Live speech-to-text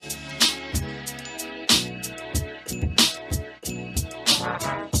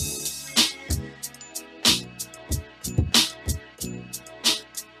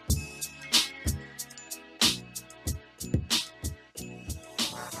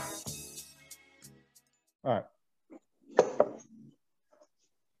All right.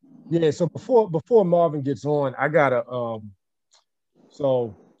 Yeah. So before Marvin gets on, I gotta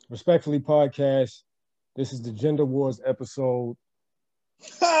so respectfully podcast. This is the Gender Wars episode.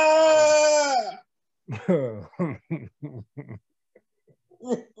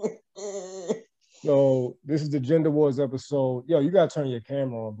 So this is the Gender Wars episode. Yo, you gotta turn your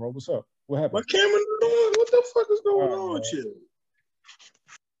camera on, bro. What's up? What My happened? camera on. What the fuck is All going right, on man. with you?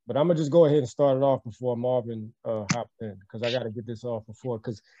 But I'm gonna just go ahead and start it off before Marvin hops in because I got to get this off before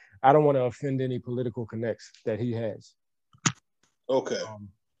because I don't want to offend any political connects that he has. Okay. Um,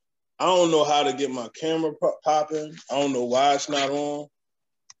 I don't know how to get my camera popping. I don't know why it's not on.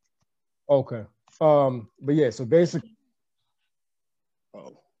 okay. But yeah, so basically,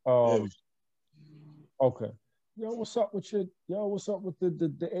 Oh, um, okay. Yo, what's up with your? Yo, what's up with the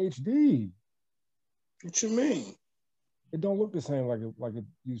HD? what you mean? It don't look the same like it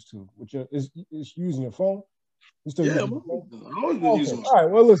used to. With your, it's using your phone. You still Yeah, using your phone? I always been Okay. using my. All right.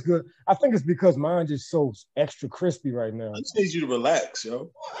 Well, it looks good. I think it's because mine just so extra crispy right now. I just need you to relax, yo.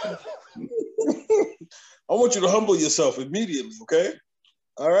 I want you to humble yourself immediately, okay?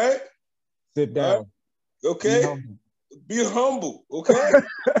 All right? Sit All right? down. Okay? Be humble, okay?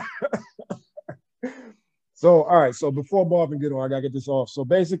 So, all right. So before Marvin get on, I gotta get this off. So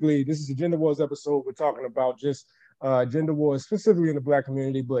basically, this is a gender wars episode. We're talking about just gender wars specifically in the Black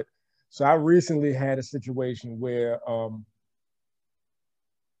community. But so I recently had a situation where trying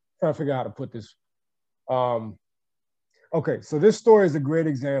to figure out how to put this. Um, okay, so this story is a great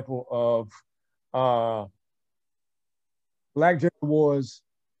example of uh, Black gender wars.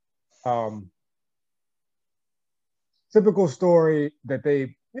 Um, Typical story that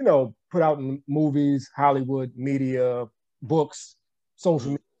they put out in movies, Hollywood, media, books,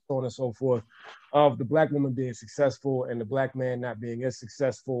 social media, so on and so forth, of the Black woman being successful and the Black man not being as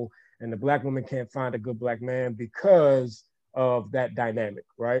successful, and the Black woman can't find a good Black man because of that dynamic,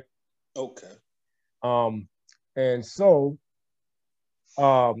 right? Okay. Um, and so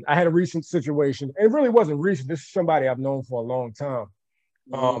I had a recent situation. And it really wasn't recent. This is somebody I've known for a long time.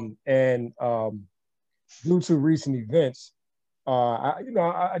 And due to recent events,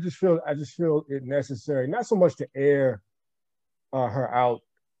 I just feel it necessary, not so much to air her out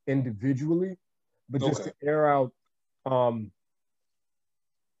individually, but just to air out. Um,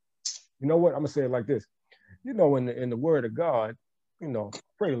 you know what? I'm gonna say it like this. In the Word of God,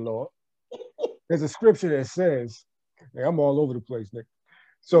 pray the Lord. There's a scripture that says, hey, I'm all over the place, Nick.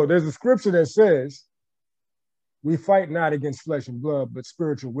 So there's a scripture that says, "We fight not against flesh and blood, but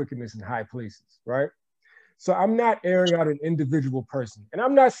spiritual wickedness in high places." Right? So I'm not airing out an individual person. And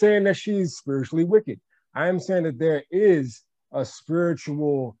I'm not saying that she's spiritually wicked. I am saying that there is a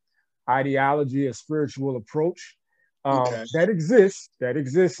spiritual ideology, a spiritual approach that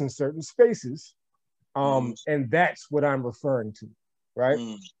exists in certain spaces. And that's what I'm referring to, right?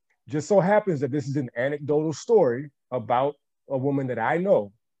 Just so happens that this is an anecdotal story about a woman that I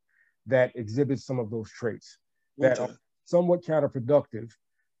know that exhibits some of those traits that are somewhat counterproductive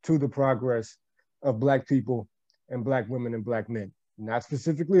to the progress of Black people and Black women and Black men. Not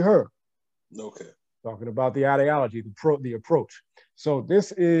specifically her. Okay. Talking about the ideology, the approach. So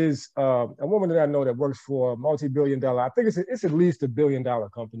this is a woman that I know that works for a multi-billion-dollar. I think it's at least $1 billion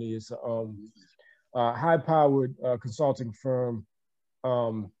company. It's a high-powered consulting firm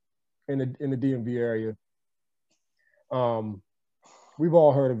in the DMV area. We've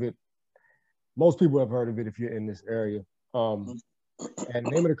all heard of it. Most people have heard of it if you're in this area. And the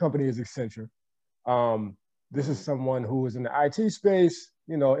name of the company is Accenture. This is someone who is in the IT space.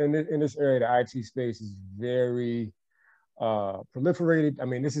 In this area, the IT space is very proliferated. I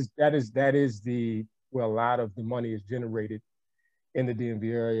mean, that is where a lot of the money is generated in the DMV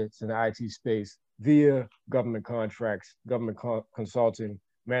area. It's in the IT space via government contracts, government consulting,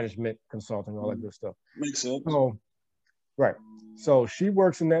 management consulting, all that good stuff. Makes sense. So, right. So she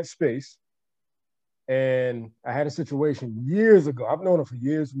works in that space. And I had a situation years ago. I've known her for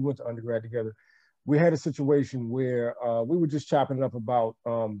years. We went to undergrad together. We had a situation where we were just chopping it up about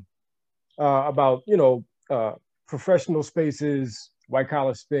professional spaces, white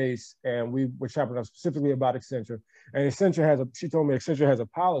collar space, and we were chopping up specifically about Accenture. And she told me Accenture has a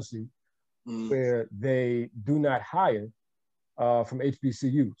policy where they do not hire from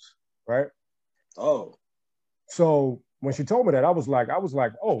HBCUs, right? Oh. So when she told me that, I was like,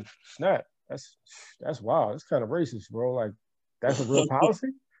 oh snap, that's wild. That's kind of racist, bro. Like, that's a real policy.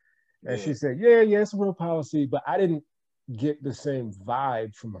 And she said, yeah, it's a real policy, but I didn't get the same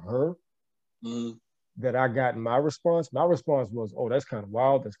vibe from her that I got in my response. My response was, oh, that's kind of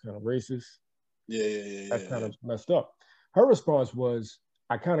wild. That's kind of racist. Yeah. That's kind of messed up. Her response was,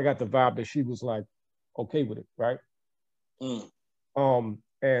 I kind of got the vibe that she was like, okay with it, right? Mm.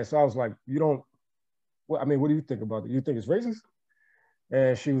 And so I was like, you don't, well, I mean, what do you think about it? You think it's racist?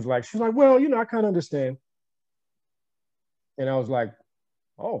 And she was like, well, you know, I kind of understand. And I was like,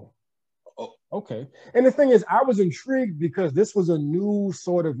 oh, Oh, okay. And the thing is, I was intrigued because this was a new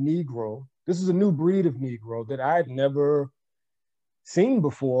sort of Negro. This is a new breed of Negro that I had never seen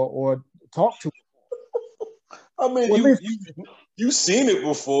before or talked to. I mean, Or at least, you seen it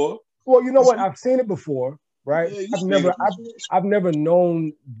before. well, you know what? I've seen it before, right? Yeah, you seen it before. I've never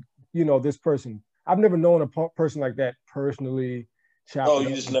known, you know, this person. I've never known a person like that personally. Chop Oh, it you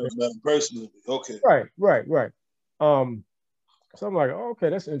up. just never met him personally. Okay. Right. Um, so I'm like, oh, okay,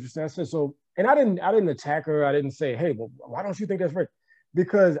 that's interesting. I said, so, and I didn't attack her. I didn't say, hey, well, why don't you think that's right?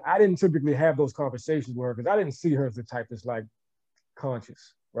 Because I didn't typically have those conversations with her because I didn't see her as the type that's like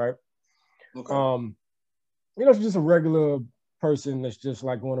conscious, right? Okay. You know, she's just a regular person that's just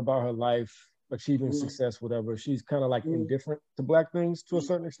like going about her life, achieving Mm-hmm. success, whatever. She's kind of like Mm-hmm. indifferent to black things to a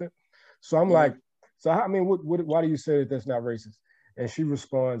certain extent. So I'm Mm-hmm. like, so I mean, why do you say that that's not racist? And she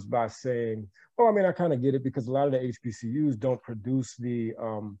responds by saying, well, I mean, I kind of get it because a lot of the HBCUs don't produce the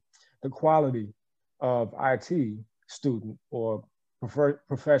quality of IT student or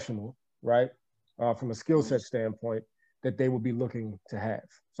professional, right? From a skill set standpoint that they would be looking to have.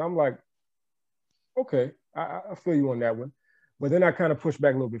 So I'm like, okay, I feel you on that one. But then I kind of pushed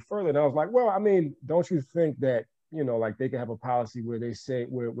back a little bit further, and I was like, well, I mean, don't you think that, you know, like they could have a policy where they say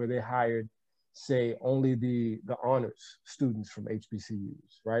where they hired, say, only the honors students from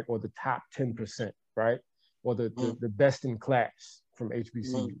HBCUs, right, or the top 10%, right, or the best in class from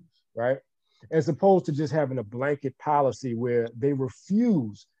HBCUs, right, as opposed to just having a blanket policy where they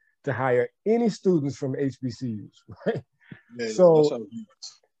refuse to hire any students from HBCUs, right? Yeah, So,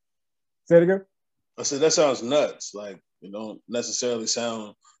 say it again. I said that sounds nuts. Like it don't necessarily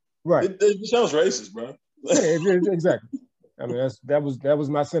sound. Right. It sounds racist, bro. Yeah, exactly. I mean, that was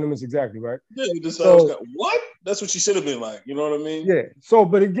my sentiments exactly, right? Yeah, it just sounds what? That's what she should have been like. You know what I mean? Yeah. So,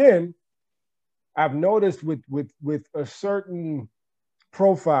 but again, I've noticed with a certain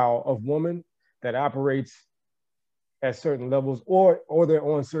profile of woman that operates at certain levels, or they're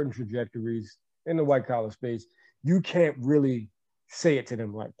on certain trajectories in the white collar space, you can't really say it to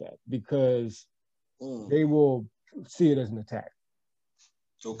them like that because they will see it as an attack.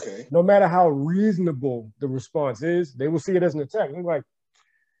 Okay. No matter how reasonable the response is, they will see it as an attack. They're like,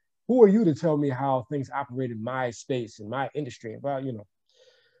 who are you to tell me how things operate in my space, in my industry? About, you know.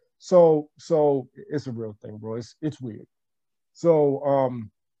 So it's a real thing, bro. It's weird. So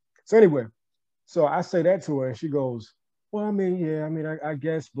anyway, so I say that to her and she goes, well, I mean, yeah, I mean, I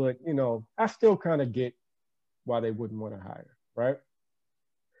guess, but you know, I still kind of get why they wouldn't want to hire, right?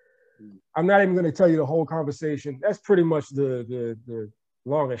 I'm not even going to tell you the whole conversation. That's pretty much the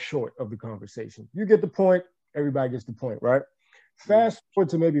long and short of the conversation. You get the point. Everybody gets the point, right? Fast forward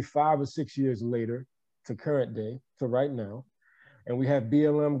to maybe 5 or 6 years later to current day, to right now, and we have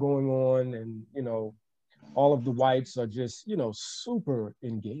BLM going on, and you know, all of the whites are just, you know, super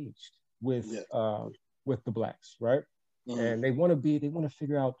engaged with the blacks, right? And they want to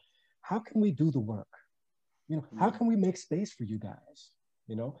figure out, how can we do the work? You know, how can we make space for you guys?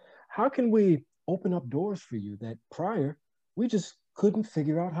 You know, how can we open up doors for you that prior we just couldn't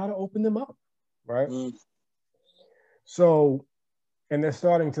figure out how to open them up, right? So, and they're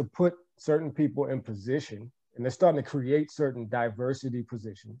starting to put certain people in position, and they're starting to create certain diversity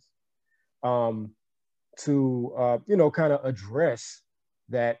positions to you know, kind of address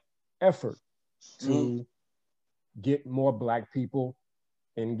that effort to get more black people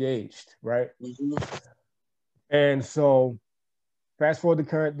engaged, right? And so fast forward to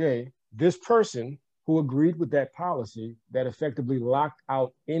current day, this person who agreed with that policy that effectively locked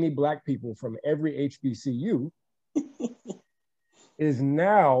out any black people from every HBCU is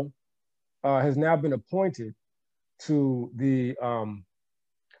now has now been appointed to the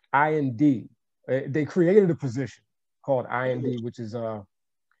IND. They created a position called IND, which is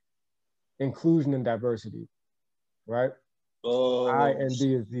inclusion and diversity, right? IND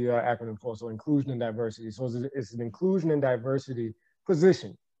is the acronym for, so inclusion and diversity. So it's an inclusion and diversity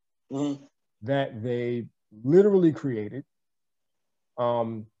position that they literally created,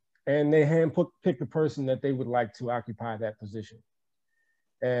 and they handpicked the person that they would like to occupy that position.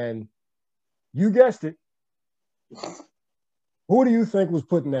 And you guessed it, who do you think was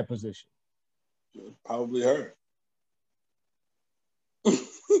put in that position? Probably her.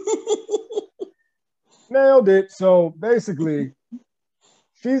 Nailed it. So basically,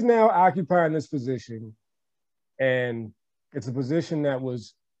 she's now occupying this position, and it's a position that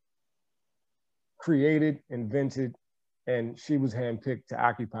was created, invented, and she was handpicked to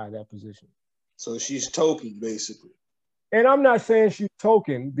occupy that position. So she's token, basically. And I'm not saying she's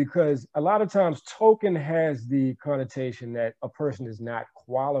token because a lot of times token has the connotation that a person is not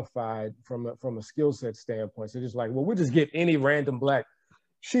qualified from a skill set standpoint. So just like, well, we'll just get any random black.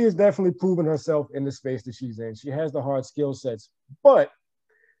 She has definitely proven herself in the space that she's in. She has the hard skill sets, but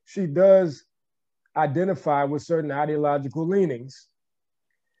she does identify with certain ideological leanings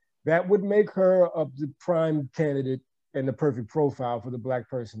that would make her the prime candidate and the perfect profile for the black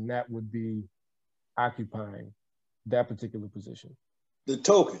person that would be occupying that particular position. The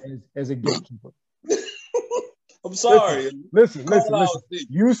token. As a gatekeeper. I'm sorry. Listen.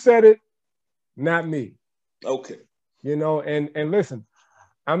 You said it, not me. Okay. You know, and listen,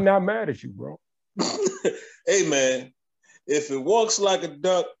 I'm not mad at you, bro. Hey, man, if it walks like a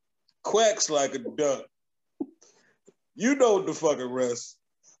duck, quacks like a duck, you know the fucking rest.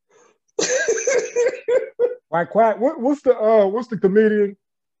 Quack, quack. What's the comedian?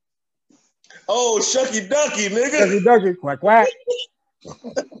 Oh, Shucky Ducky, nigga. Shucky Ducky, quack, quack.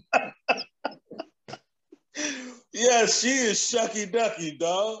 Yeah, she is Shucky Ducky,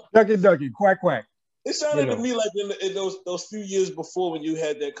 dog. Shucky Ducky, quack, quack. It sounded to me like in those few years before when you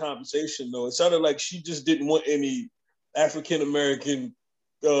had that conversation, though, it sounded like she just didn't want any African American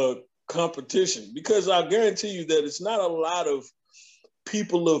competition, because I guarantee you that it's not a lot of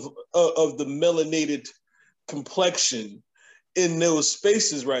people of the melanated complexion in those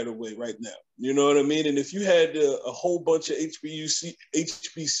spaces right now. You know what I mean? And if you had a whole bunch of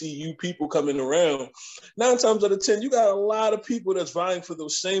HBCU people coming around, 9 times out of 10, you got a lot of people that's vying for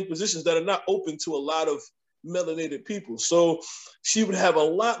those same positions that are not open to a lot of melanated people. So she would have a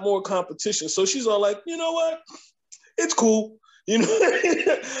lot more competition. So she's all like, you know what? It's cool. You know,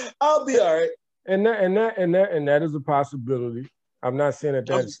 I'll be all right. And that is a possibility. I'm not saying that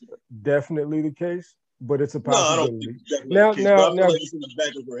that's definitely the case, but it's a possibility. No, I don't think it's now, like it's in the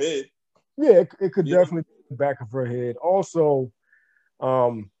back of her head. Yeah, it could definitely be in the back of her head. Also,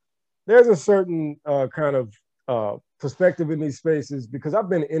 there's a certain kind of perspective in these spaces, because I've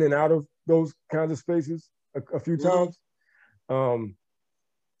been in and out of those kinds of spaces a few times.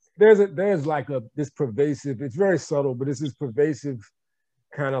 There's like this pervasive, it's very subtle, but it's this pervasive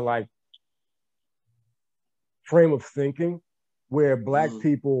kind of like frame of thinking where black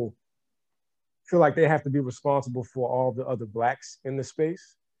people feel like they have to be responsible for all the other blacks in the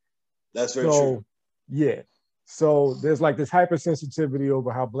space. That's very true. Yeah. So there's like this hypersensitivity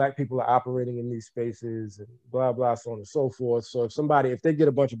over how black people are operating in these spaces and blah, blah, so on and so forth. So if they get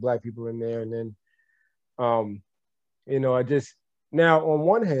a bunch of black people in there and then, now on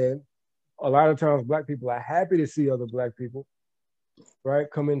one hand, a lot of times black people are happy to see other black people,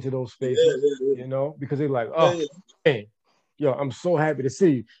 right, come into those spaces, you know, because they're like, oh, man, yo, I'm so happy to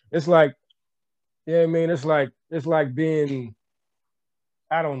see you. It's like, yeah, I mean, it's like being,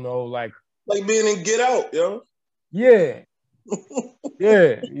 I don't know, like being in Get Out, yo. Yeah.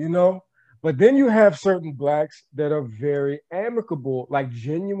 Yeah, you know. But then you have certain blacks that are very amicable, like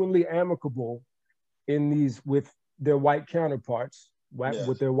genuinely amicable in these with their white counterparts,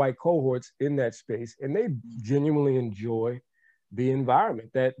 with their white cohorts in that space, and they genuinely enjoy the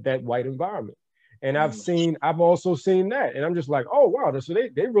environment, that white environment. And I've also seen that, and I'm just like, oh wow, so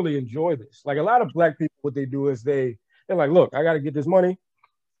they really enjoy this. Like a lot of black people, what they do is they're like, look, I got to get this money.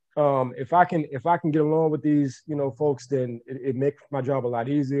 If I can get along with these, you know, folks, then it makes my job a lot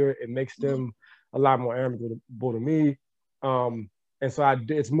easier. It makes them a lot more amicable to me. And so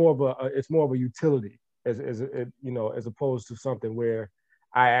it's more of a utility as opposed to something where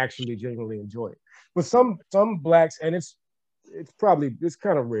I actually genuinely enjoy it. But some blacks, and it's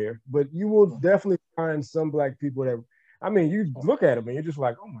kind of rare, but you will definitely find some black people that, I mean, you look at them and you're just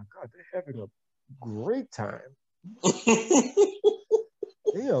like, oh my God, they're having a great time.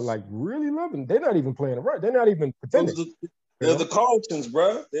 They are like really loving. They're not even playing around. They're not even pretending. They're the Carltons,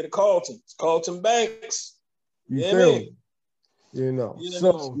 bro. They're the Carltons. Carlton Banks. You feel me? You know.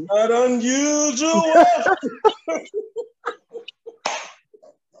 So not unusual.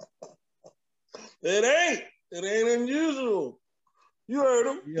 It ain't unusual. You heard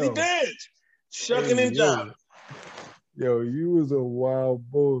him. He danced. Shucking and jiving. Yo, you was a wild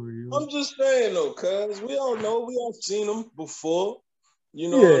boy. I'm just saying though, cuz we all know, we all seen them before. You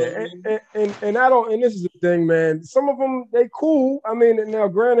know, and I don't, and this is the thing, man. Some of them, they cool. I mean, now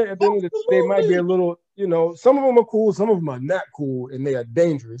granted, at the end of the day, they might be a little, you know, some of them are cool, some of them are not cool, and they are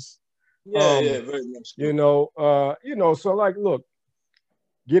dangerous. Very much. You know, so like, look,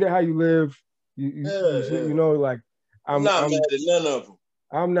 get it how you live. You know, like I'm not mad at none of them.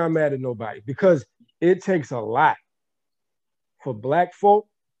 I'm not mad at nobody, because it takes a lot for black folk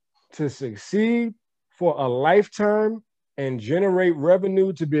to succeed for a lifetime and generate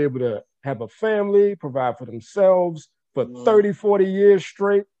revenue to be able to have a family, provide for themselves for 30, 40 years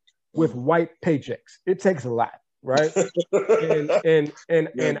straight with white paychecks. It takes a lot, right? And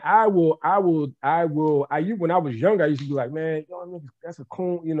I when I was younger, I used to be like, man, that's a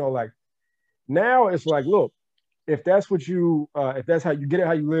cool, like now it's like, look, if that's what you if that's how you get it,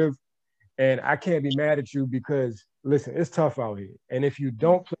 how you live, and I can't be mad at you because listen, it's tough out here. And if you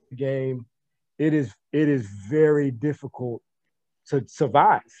don't play the game, it is very difficult to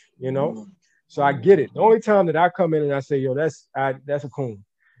survive, So I get it. The only time that I come in and I say, yo, that's a coon,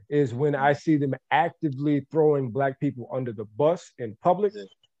 is when I see them actively throwing Black people under the bus in public,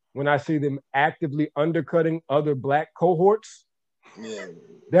 when I see them actively undercutting other Black cohorts. Yeah.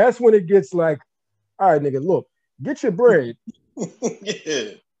 That's when it gets like, all right, nigga, look, get your bread.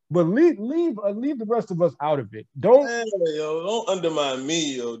 Yeah. But leave the rest of us out of it. Don't undermine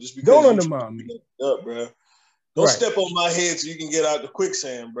me, yo. Just because don't undermine me, up, bro. Don't step on my head so you can get out the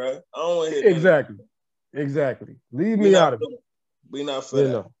quicksand, bro. I don't want to hit exactly. Leave me out of it. We not for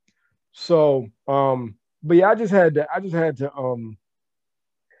that. So, but yeah, I just had to,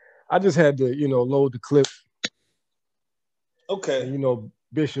 load the clip. Okay. And,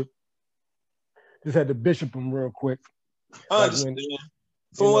 Bishop. Just had to bishop him real quick. I understand.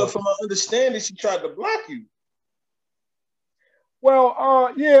 From my understanding, she tried to block you.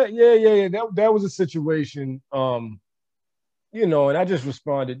 Well, yeah. That was a situation. And I just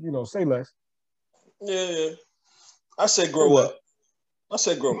responded, say less. Yeah. I said grow up.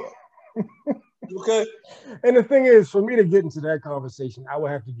 Okay. And the thing is, for me to get into that conversation, I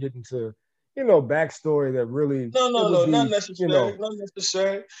would have to get into, backstory that really. No, not necessary. Not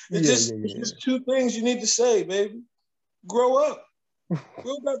necessary. It's just two things you need to say, baby. Grow up. We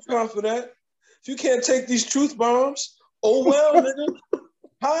don't got time for that. If you can't take these truth bombs, oh well, nigga.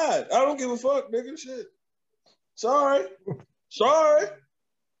 Hide. I don't give a fuck, nigga. Shit. Sorry.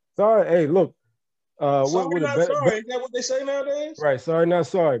 Hey, look. Sorry, not sorry. Is that what they say nowadays? Right. Sorry, not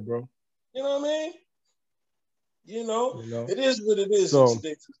sorry, bro. You know what I mean? It is what it is in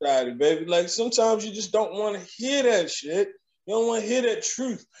today's society, baby. Like sometimes you just don't want to hear that shit. You don't want to hear that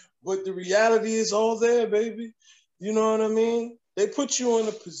truth. But the reality is all there, baby. You know what I mean? They put you in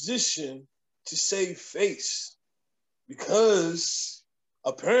a position to save face because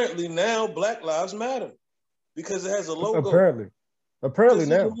apparently now Black Lives Matter because it has a logo. Apparently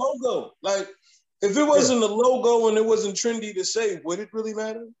now. A logo. Like if it wasn't a logo and it wasn't trendy to say, would it really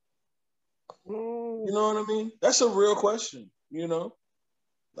matter? You know what I mean? That's a real question, there you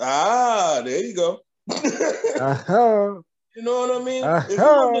go. You know what I mean? If it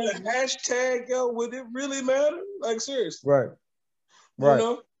wasn't a hashtag, yo, would it really matter? Like seriously. Right.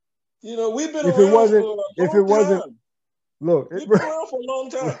 We've been around for a long time. Look, we've been around for a long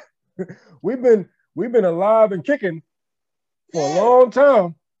time. we've been alive and kicking for a long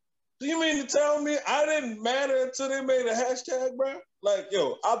time. So you mean to tell me I didn't matter until they made a hashtag, bro? Like,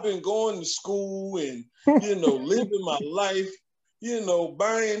 yo, I've been going to school and, living my life,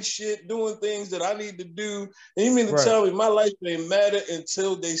 buying shit, doing things that I need to do. And you mean to tell me my life didn't matter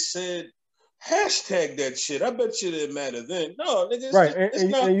until they said, hashtag that shit. I bet you it didn't matter then. No, nigga.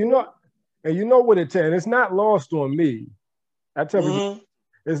 And you know what it takes. It's not lost on me. I tell people,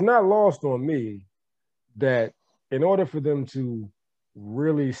 it's not lost on me that in order for them to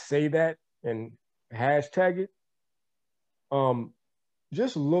really say that and hashtag it,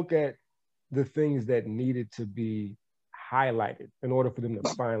 just look at the things that needed to be highlighted in order for them to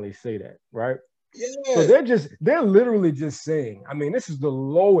finally say that, right? Yeah. So they're literally just saying, I mean, this is the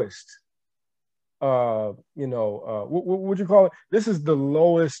lowest, what would you call it? This is the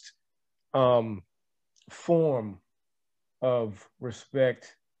lowest form of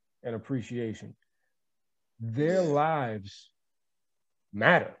respect and appreciation. Their lives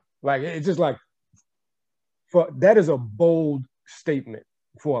matter. Like, it's just like, that is a bold statement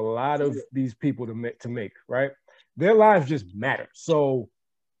for a lot of these people to make, right? Their lives just matter. So,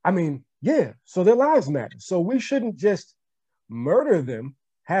 I mean, so their lives matter. So we shouldn't just murder them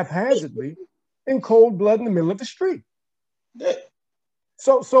haphazardly in cold blood in the middle of the street.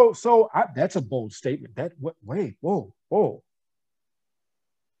 So that's a bold statement. Wait, whoa.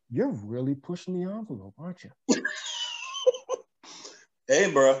 You're really pushing the envelope, aren't you? Hey,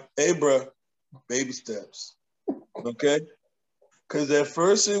 bro. Baby steps. Okay? Because at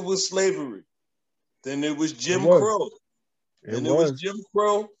first it was slavery. Then it was Jim Crow. Then it was Jim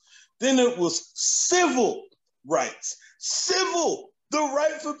Crow. Then it was civil rights. The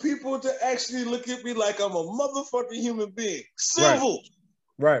right for people to actually look at me like I'm a motherfucking human being. Civil.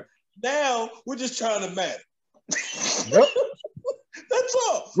 Right. Now we're just trying to matter. Yep. That's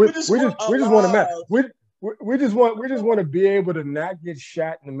all. We just want to matter. we just want to be able to not get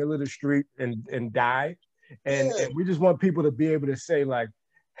shot in the middle of the street and die, and we just want people to be able to say like,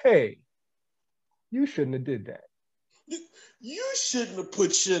 hey, you shouldn't have did that. You shouldn't have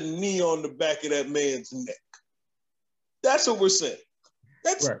put your knee on the back of that man's neck. That's what we're saying.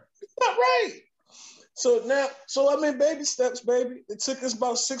 That's right. Not right. So I mean, baby steps, baby. It took us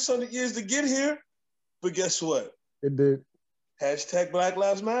about 600 years to get here, but guess what? It did. Hashtag Black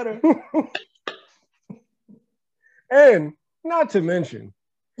Lives Matter. And not to mention,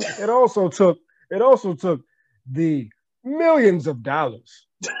 it also took the millions of dollars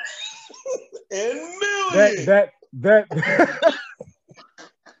and millions that that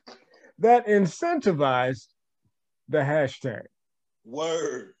incentivized the hashtag.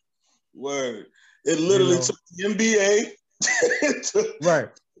 Word. It literally took the NBA. Right.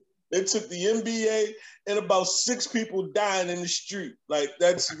 It took the NBA and about 6 people dying in the street. Like,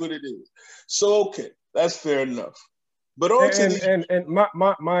 that's what it is. So, okay, that's fair enough. But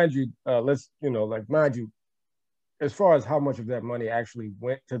mind you, mind you, as far as how much of that money actually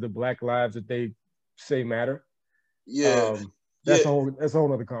went to the Black lives that they say matter, that's a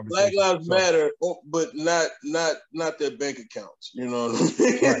whole other conversation. Black lives matter, but not their bank accounts. You know what I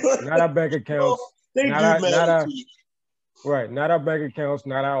mean? Right. Not our bank accounts. They matter. Right, not our bank accounts,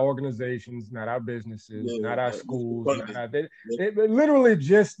 not our organizations, not our businesses, not our schools. They literally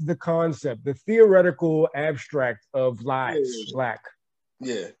just the concept, the theoretical abstract of lives, Black.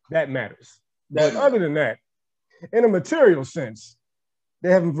 Yeah. That matters. But other than that, in a material sense,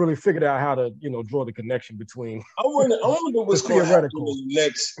 they haven't really figured out how to, draw the connection between. I wonder what's going to happen in the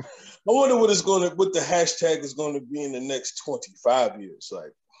next. I wonder what the hashtag is going to be in the next 25 years.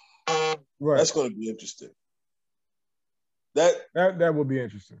 Like, that's going to be interesting. That would be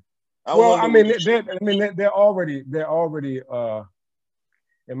interesting. They're already,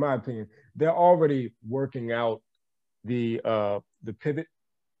 in my opinion, they're already working out the pivot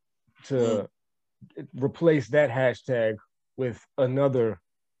to replace that hashtag with another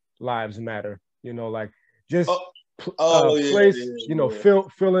Lives Matter. Place,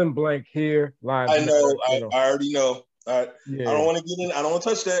 fill in blank here. Lives Matter. I already know. I don't want to get in. I don't want to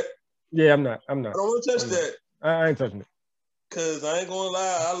touch that. Yeah, I'm not. I don't want to touch that. I ain't touching it. Cause I ain't gonna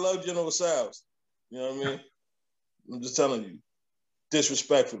lie, I love General Salves. You know what I mean? I'm just telling you,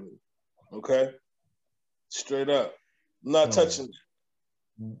 disrespectfully. Okay, straight up. I'm not touching it.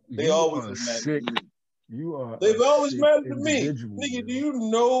 They always mad at me. They've always mattered to me. Nigga, do you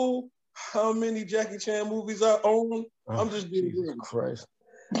know how many Jackie Chan movies I own? I'm just being Jesus Christ.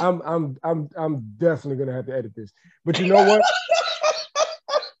 I'm definitely gonna have to edit this. But you know what?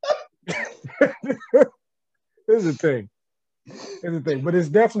 Here's the thing. But it's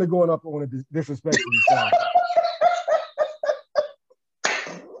definitely going up on a disrespectful side.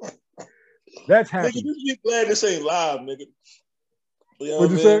 That's happening. Nigga, just be glad this ain't live, nigga.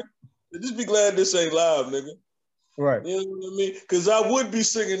 What'd you say? Just be glad this ain't live, nigga. Right. You know what I mean? Because I would be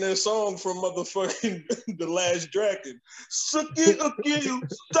singing that song from motherfucking The Last Dragon. Suck it, okay, you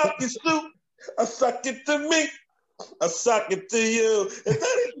suck it, Snoop. I suck it to me. I suck it to you. And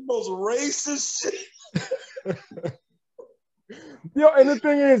that is the most racist shit. And the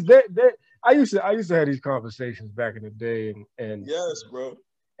thing is that I used to have these conversations back in the day, and yes, bro,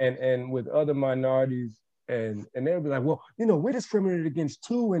 and with other minorities, and they'd be like, well, we're discriminated against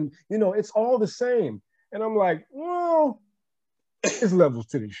too, and it's all the same, and I'm like, well, there's levels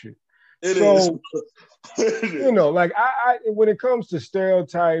to this shit. It is. Like I when it comes to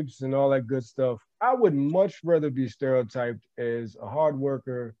stereotypes and all that good stuff, I would much rather be stereotyped as a hard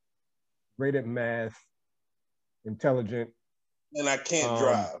worker, great at math, intelligent. And I can't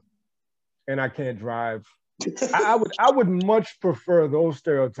drive. I would much prefer those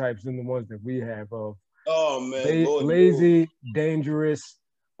stereotypes than the ones that we have of lazy, dangerous,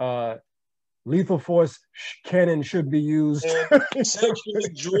 lethal force cannon should be used. Sexually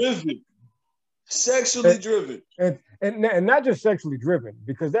driven. And not just sexually driven,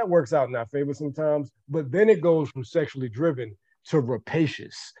 because that works out in our favor sometimes, but then it goes from sexually driven to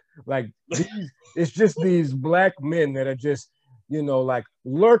rapacious. Like it's just these Black men that are just like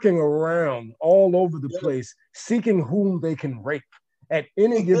lurking around all over the place, seeking whom they can rape at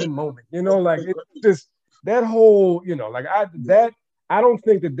any given moment. Like it's just that whole, I don't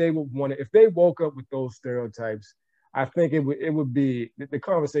think that they would want it. If they woke up with those stereotypes, I think it would be, the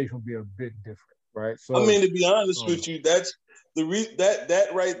conversation would be a bit different, right? So I mean, to be honest with you, that's the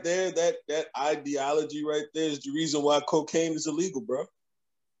that right there, that ideology right there is the reason why cocaine is illegal, bro.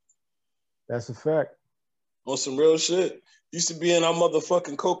 That's a fact. On some real shit. Used to be in our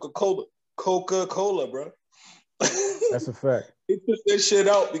motherfucking Coca-Cola, bro. That's a fact. They took that shit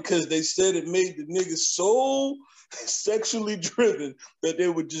out because they said it made the niggas so sexually driven that they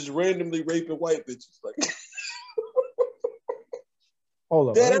were just randomly raping white bitches. Like, hold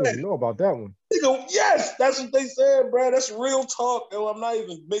up, I didn't even know about that one. Yes, that's what they said, bro. That's real talk. Yo, I'm not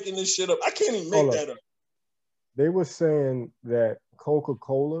even making this shit up. I can't even make that up. They were saying that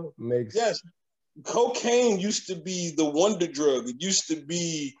Coca-Cola makes... Yes. Cocaine used to be the wonder drug. It used to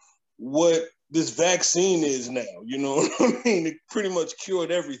be what this vaccine is now. You know what I mean? It pretty much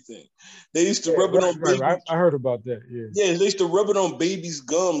cured everything. They used to rub it on babies. Right. I heard about that. Yeah. Yeah, they used to rub it on babies'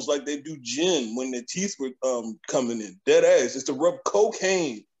 gums like they do gin when their teeth were coming in. Dead ass. It's to rub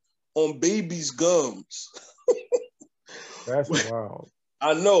cocaine on babies' gums. That's wild.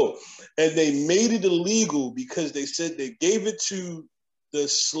 I know. And they made it illegal because they said they gave it to the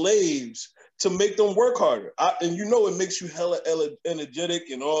slaves to make them work harder. And you know it makes you hella energetic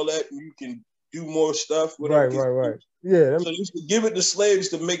and all that, and you can do more stuff. Right. Yeah. So they used to give it to slaves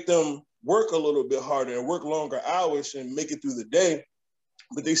to make them work a little bit harder and work longer hours and make it through the day.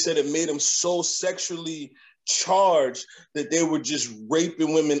 But they said it made them so sexually charged that they were just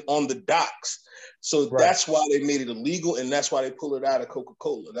raping women on the docks. So that's why they made it illegal, and that's why they pulled it out of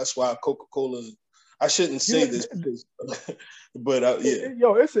Coca-Cola. That's why Coca-Cola... I shouldn't say this, but yeah.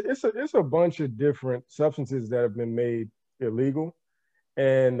 Yo, it's a bunch of different substances that have been made illegal,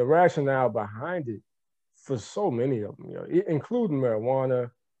 and the rationale behind it for so many of them, including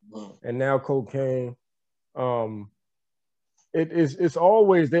marijuana and now cocaine. It's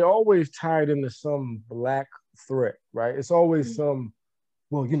always, they always tie it into some black threat, right? It's always some,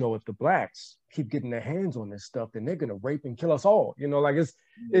 well, if the blacks keep getting their hands on this stuff, then they're gonna rape and kill us all. Like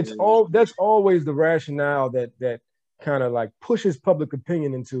it's all, that's always the rationale that kind of like pushes public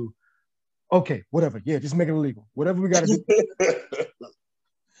opinion into, okay, whatever, just make it illegal. Whatever we gotta do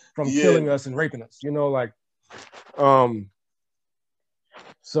from killing us and raping us,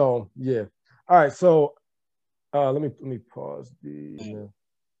 so yeah. All right, so let me pause the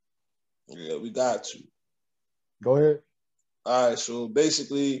Yeah, we got to. Go ahead. All right, so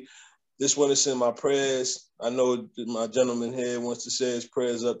basically, just want to send my prayers. I know my gentleman here wants to say his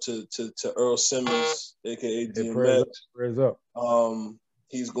prayers up to Earl Simmons, aka DMX. Prayers up.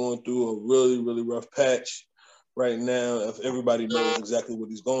 He's going through a really, really rough patch right now. If everybody knows exactly what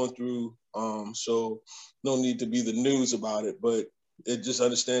he's going through, so no need to be the news about it, but just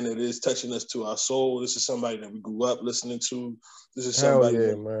understand that it is touching us to our soul. This is somebody that we grew up listening to. This is somebody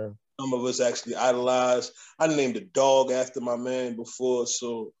that man. Some of us actually idolize. I named a dog after my man before,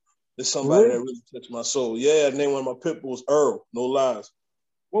 so it's somebody that really touched my soul. Yeah, I named one of my pit bulls Earl. No lies.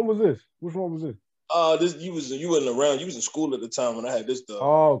 When was this? Which one was this? You wasn't around. You was in school at the time when I had this dog.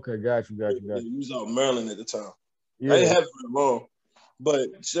 Oh, okay, got you. You was out in Maryland at the time. Yeah. I didn't have it for long, but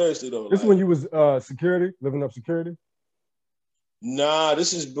seriously though, this is when you was security, living up security. Nah,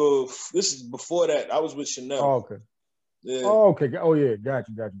 this is before that. I was with Chanel. Oh, okay. Yeah. Oh, okay. Oh, yeah. Got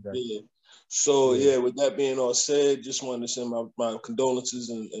you. Yeah. So with that being all said, just wanted to send my condolences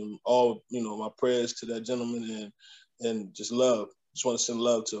and all my prayers to that gentleman and just love. Just want to send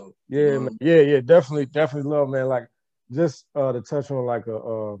love to him. Yeah, man. Yeah. Definitely love, man. Like just to touch on like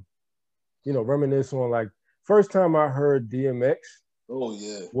reminisce on like first time I heard DMX. Oh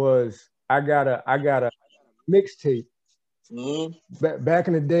yeah. Was I got a mixtape. Mm-hmm. Back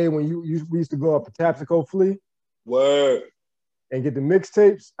in the day when we used to go up to Tapsico Flea. Word. And get the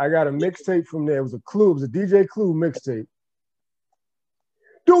mixtapes. I got a mixtape from there. It was a DJ Clue mixtape.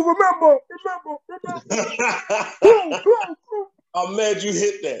 Do remember. I'm mad you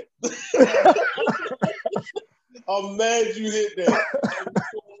hit that. I'm mad you hit that.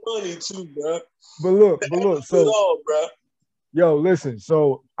 It's so funny too, bro. But look. So, bro. Yo, listen.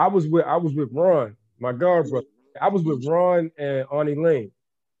 So I was with Ron, my guard brother. I was with Ron and Arnie Lane,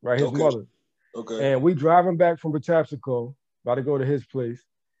 right? His mother. Okay. And we driving back from Patapsco, about to go to his place,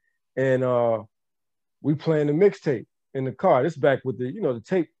 and we playing the mixtape in the car. This back with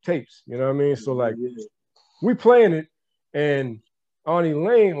the tapes. You know what I mean? So like, we playing it, and Arnie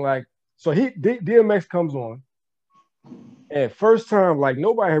Lane DMX comes on, and first time like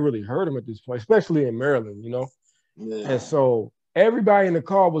nobody had really heard him at this point, especially in Maryland, Yeah. And so everybody in the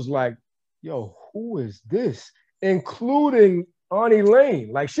car was like, "Yo, who is this?" Including Arnie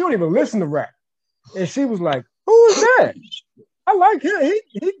Lane. Like she don't even listen to rap. And she was like, "Who is that? I like him.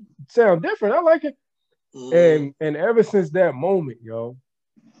 He sound different. I like it." And ever since that moment,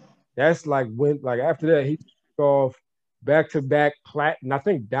 that's like when after that he took off back-to-back platinum, I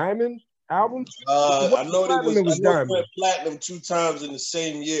think diamond albums. I know it went platinum 2 times in the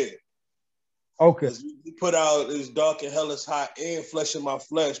same year. Okay. He put out his Dark and Hell is Hot and Flesh of My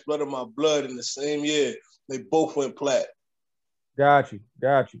Flesh, Blood of My Blood in the same year. They both went plat. Got you.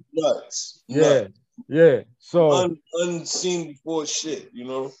 Nuts. Yeah. Yeah. So unseen before shit, you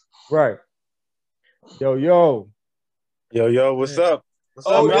know. right. Yo, what's up? What's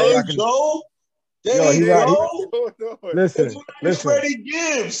Oh, up, there brother? you go. Yo, There he you right. go. Listen. Freddie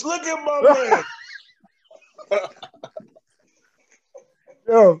Gibbs. Look at my man.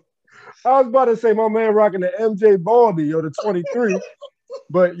 Yo, I was about to say my man rocking the MJ Baldy, yo, the 23.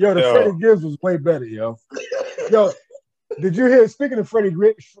 But yo, the Freddie Gibbs was way better, yo. Yo, did you hear, speaking of Freddie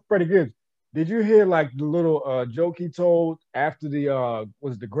Gibbs, did you hear like the little joke he told after the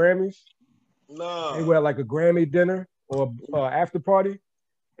was it the Grammys? Nah. They were at like a Grammy dinner or after party,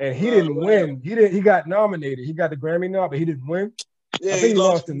 and he didn't win. He got nominated. He got the Grammy nod, but he didn't win. Yeah, I think he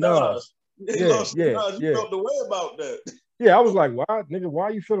lost to Nas. Nas. He lost to Nas. You felt the way about that. Yeah, I was like, why, nigga, why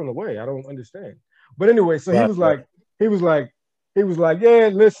are you feeling the way? I don't understand. But anyway, so he was like, yeah,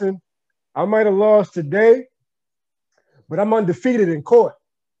 listen, I might have lost today, but I'm undefeated in court.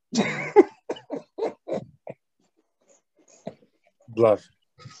 Bluff.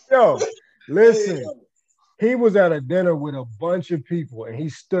 Yo, listen, he was at a dinner with a bunch of people, and he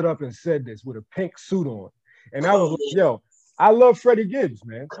stood up and said this with a pink suit on. And I was like, yo, I love Freddie Gibbs,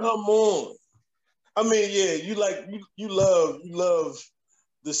 man. Come on. I mean, yeah, you love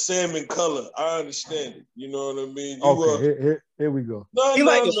the salmon color. I understand it. You know what I mean? Here we go. He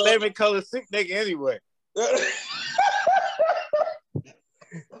like a salmon color sick nigga anyway.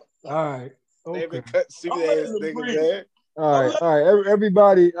 All right. Okay. Cut suit ass nigga, man. All right.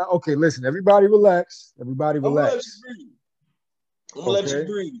 Everybody. Okay, listen. Everybody, relax. I'm gonna let you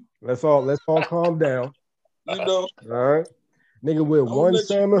breathe. Let's all calm down. You know. All right. Nigga wear one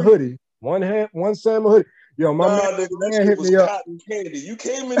salmon hoodie. One salmon hoodie. Yo, my man hit me up. Cotton candy. You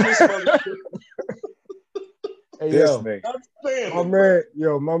came in this motherfucker. Hey,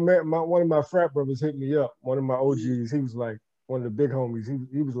 yo, my man, one of my frat brothers hit me up. One of my OGs, he was like, one of the big homies.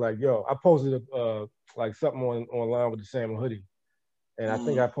 He was like, yo, I posted like something online with the salmon hoodie, and I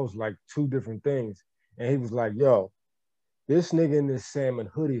think I posted like 2 different things, and he was like, yo, this nigga in this salmon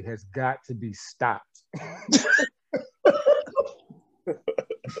hoodie has got to be stopped.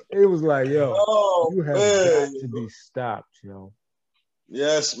 It was like, yo, you have got to be stopped, yo.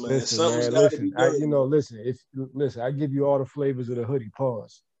 Yes, man. Listen, listen, I give you all the flavors of the hoodie.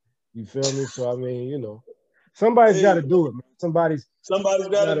 Pause. You feel me? So I mean, you know, somebody's got to do it, man. Somebody's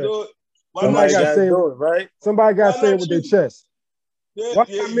got to do it. Somebody got to say it, right? Somebody got to say it with their chest. Yeah, why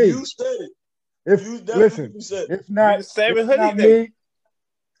not me? You said it.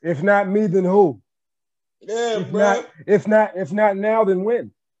 If not me, then who? Yeah, bro. If not now, then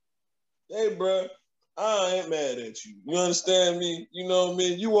when? Hey, bro, I ain't mad at you. You understand me? You know what I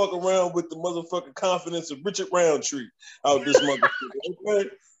mean? You walk around with the motherfucking confidence of Richard Roundtree out this motherfucker. Okay?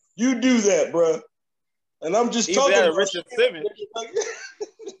 You do that, bro. And I'm just talking about Richard Simmons.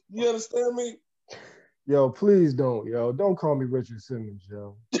 You understand me? Yo, please don't, yo. Don't call me Richard Simmons,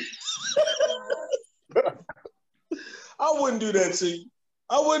 yo. I wouldn't do that to you.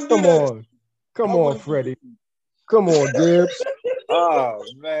 I wouldn't do that. Come on, Freddie. Come on, Gibbs. Oh,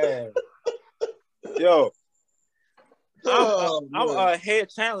 man. Yo. I'm hair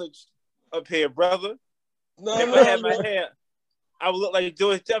challenged up here, brother. If I had my hair, I would look like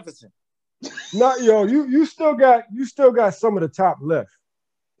George Jefferson. Not yo, you still got some of the top left.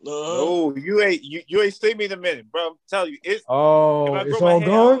 No, you ain't seen me in a minute, bro. I'm telling you, it's it's all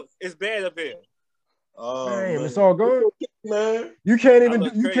gone. Out, it's bad up here. Oh, damn, it's all gone, man. You can't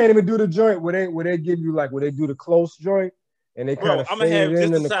even do the joint where they give you like where they do the close joint and they kind of fade it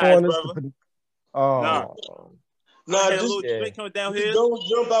in the corners. Just coming down here. Don't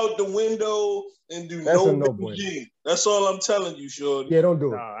jump out the window and do no Beijing. That's all I'm telling you, shorty. Yeah, don't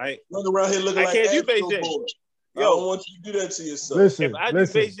do it. Run around here looking like I can't do Beijing. I don't want you to do that to yourself. Listen, if I do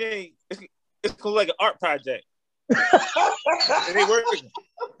Beijing, it's cool like an art project. It ain't working.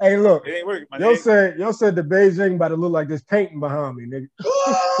 Hey, look. It ain't working. Y'all said the Beijing about to look like this painting behind me, nigga.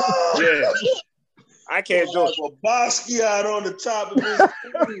 Yeah. I can't do it. A Basquiat on the top of this.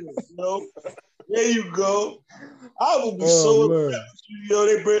 You know? There you go. I would be so upset.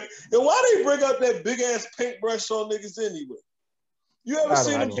 Why they bring out that big ass paintbrush on niggas anyway? You ever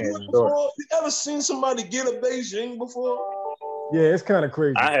seen them do it before? You ever seen somebody get a Beijing before? Yeah, it's kind of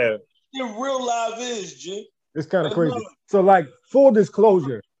crazy. I have. In real life is, G. It's kind of crazy. So, like, full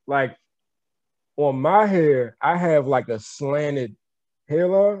disclosure, like, on my hair, I have, like, a slanted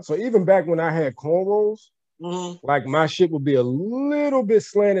hairline. So, even back when I had cornrows, like, my shit would be a little bit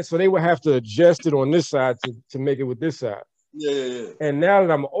slanted, so they would have to adjust it on this side to make it with this side. Yeah. And now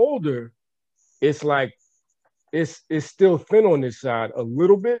that I'm older, it's like, it's still thin on this side a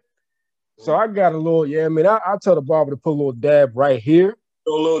little bit. So I got a little, I mean, I tell the barber to put a little dab right here.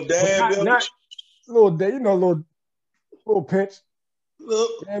 A little dab, not a little dab, little pinch.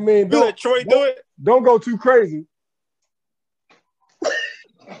 Look, I mean, you let Troy do it. Don't go too crazy.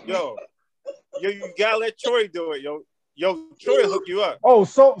 Yo, you gotta let Troy do it, yo. Troy hook you up. Oh,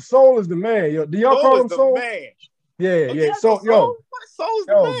 Soul is the man, yo. Do y'all call him Soul? Man. Yeah. So, yo, Soul's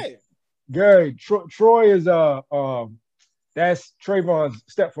the man. Gary, Troy is that's Trayvon's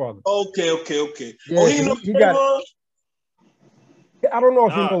stepfather. Okay. Yeah, he knows Trayvon? I don't know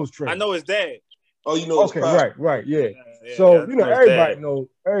if he knows Trayvon. I know his dad. Oh, you know. Okay, right, yeah. So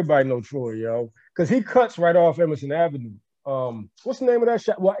everybody know Troy, yo, because he cuts right off Emerson Avenue. What's the name of that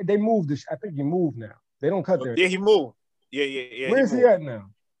shop? Well, they moved. I think he moved now. They don't cut there. Yeah, he moved. Yeah. Where's he at now?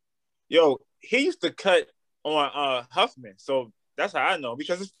 Yo, he used to cut on Huffman, so that's how I know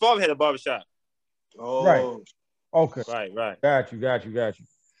because his father had a barbershop. Oh, right. Okay. Right. Got you.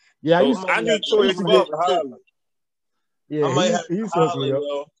 Yeah, so I knew Troy's barber. Yeah, I might have to holler,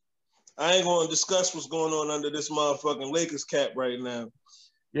 yo. I ain't going to discuss what's going on under this motherfucking Lakers cap right now.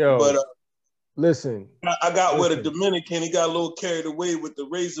 Yo, but listen. I got with a Dominican. He got a little carried away with the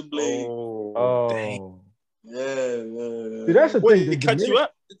razor blade. Oh. Yeah. See, that's the thing. He cut you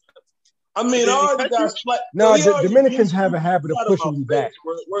up? I mean, I already got flat. No, the Dominicans have a habit of pushing you back.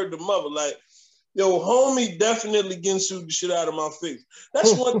 Word to mother, like, yo, homie definitely Ginsu the shit out of my face.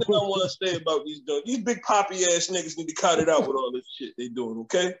 That's one thing I want to say about these dudes. These big poppy ass niggas need to cut it out with all this shit they doing,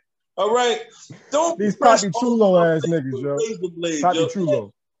 okay? All right? Don't these Poppy Chulo ass niggas, yo. Poppy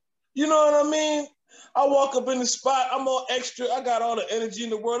Chulo. You know what I mean? I walk up in the spot, I'm all extra. I got all the energy in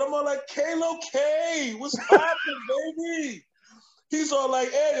the world. I'm all like, Kalo K, what's poppin', baby? He's all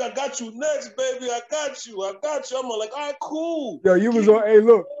like, hey, I got you next, baby. I got you. I'm all like, all right, cool. Yo, you was on, hey,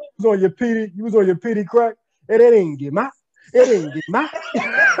 look, you was on your PD crack. It ain't get my. Word,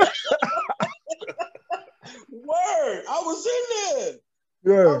 I was in there.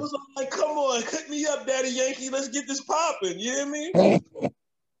 Yeah. I was like, come on, cut me up, Daddy Yankee. Let's get this popping. You hear me?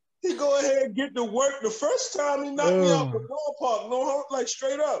 He go ahead and get to work. The first time he knocked me out the ballpark, no, like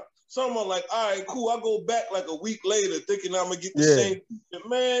straight up. So I'm like, all right, cool. I go back like a week later thinking I'm going to get the same.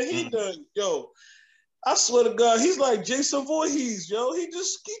 Man, he done, yo. I swear to God, he's like Jason Voorhees, yo. He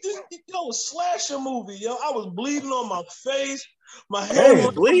just a slasher movie, yo. I was bleeding on my face. My hair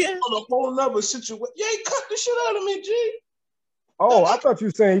was on a whole nother situation. Yeah, he cut the shit out of me, G. Oh, I thought you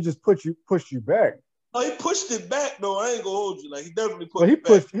were saying he just pushed you back. No, he pushed it back though. I ain't gonna hold you. Like he definitely he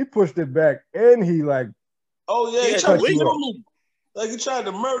pushed it back, and he like. Oh yeah, he tried to kill me. Like he tried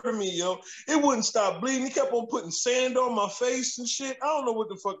to murder me, yo. It wouldn't stop bleeding. He kept on putting sand on my face and shit. I don't know what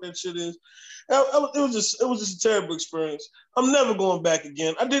the fuck that shit is. It was just a terrible experience. I'm never going back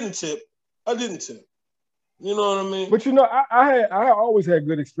again. I didn't tip. You know what I mean? But I always had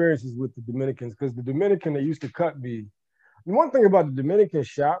good experiences with the Dominicans because the Dominican that used to cut me. One thing about the Dominican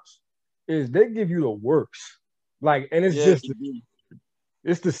shops is they give you the works, like, and it's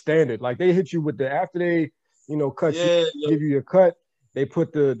it's the standard. Like they hit you with after they, cut you, give you your cut. They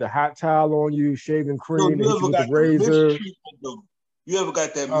put the hot towel on you, shaving cream, they hit you with the razor. You ever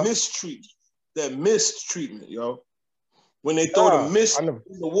got that mistreatment? That mistreatment, yo. When they throw the mist in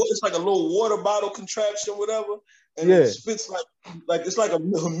the water, it's like a little water bottle contraption, whatever, and it spits like it's like a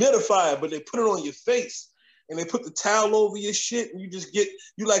humidifier, but they put it on your face. And they put the towel over your shit, and you just get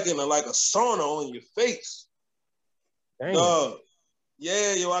like a sauna on your face. Dang.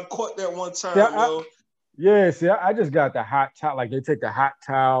 Yeah, yo, I caught that one time, yo. I just got the hot towel. Like they take the hot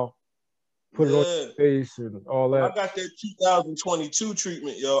towel, put it on your face and all that. I got that 2022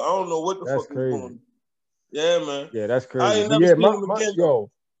 treatment, yo. I don't know what the fuck is going on. Yeah, man. Yeah, that's crazy. I ain't never seen him again.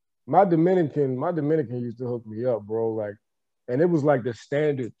 My Dominican used to hook me up, bro. Like, and it was like the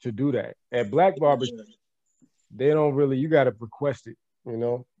standard to do that at black barbers. They don't really. You got to request it,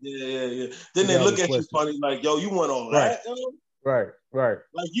 Yeah. Then they look at you funny, like, "Yo, you want all that?" Right. Like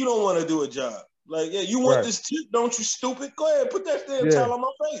you don't want to do a job. Like, yeah, you want this tip, don't you, stupid? Go ahead, put that damn towel on my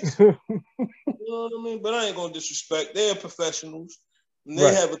face. You know what I mean? But I ain't gonna disrespect. They're professionals, and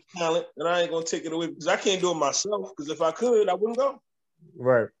they have a talent, and I ain't gonna take it away because I can't do it myself. Because if I could, I wouldn't go.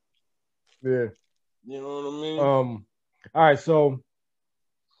 Right. Yeah. You know what I mean? All right. So,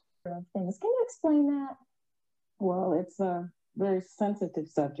 can you explain that? Well, it's a very sensitive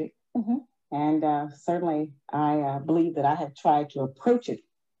subject. Mm-hmm. And certainly I believe that I have tried to approach it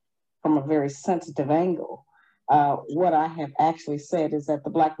from a very sensitive angle. What I have actually said is that the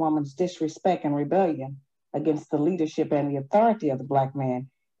Black woman's disrespect and rebellion against the leadership and the authority of the Black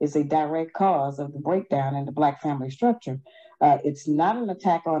man is a direct cause of the breakdown in the Black family structure. It's not an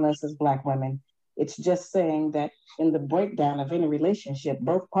attack on us as Black women. It's just saying that in the breakdown of any relationship,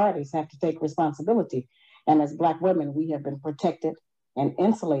 both parties have to take responsibility. And as Black women, we have been protected and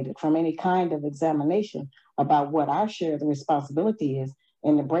insulated from any kind of examination about what our share of the responsibility is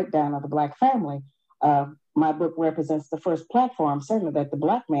in the breakdown of the Black family. My book represents the first platform, certainly, that the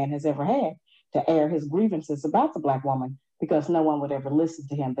Black man has ever had to air his grievances about the Black woman, because no one would ever listen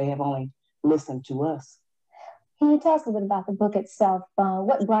to him. They have only listened to us. Can you tell us a bit about the book itself?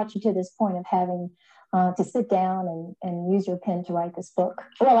 What brought you to this point of having to sit down and use your pen to write this book?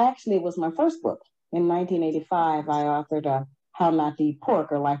 Well, actually, it was my first book. In 1985, I authored How Not to Eat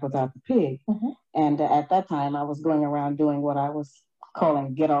Pork or Life Without the Pig. Mm-hmm. And at that time, I was going around doing what I was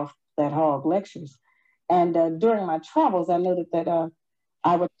calling Get Off That Hog lectures. And during my travels, I noted that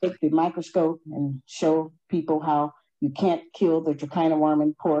I would take the microscope and show people how you can't kill the trichina worm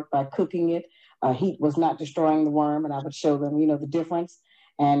in pork by cooking it. Heat was not destroying the worm, and I would show them, the difference,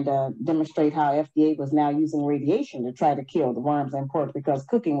 and demonstrate how FDA was now using radiation to try to kill the worms in pork because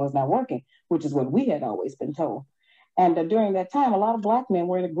cooking was not working, which is what we had always been told. And during that time, a lot of Black men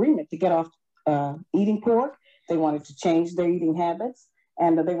were in agreement to get off eating pork. They wanted to change their eating habits,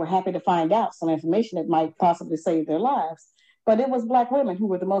 and they were happy to find out some information that might possibly save their lives. But it was Black women who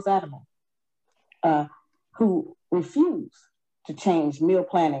were the most adamant, who refused to change meal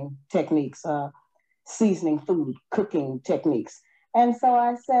planning techniques, seasoning food, cooking techniques. And so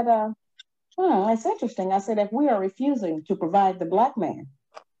I said, it's interesting. I said, if we are refusing to provide the Black man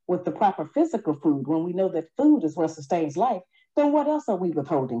with the proper physical food when we know that food is what sustains life, then what else are we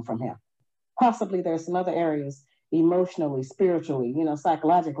withholding from him? Possibly there's some other areas, emotionally, spiritually,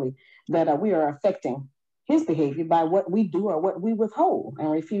 psychologically, that we are affecting his behavior by what we do or what we withhold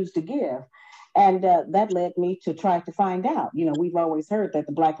and refuse to give. And that led me to try to find out. We've always heard that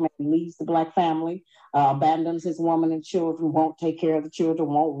the Black man leaves the Black family, abandons his woman and children, won't take care of the children,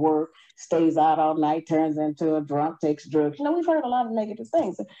 won't work, stays out all night, turns into a drunk, takes drugs. We've heard a lot of negative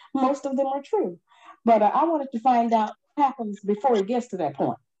things. Most of them are true. But I wanted to find out what happens before he gets to that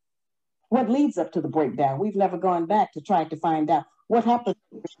point. What leads up to the breakdown? We've never gone back to try to find out what happens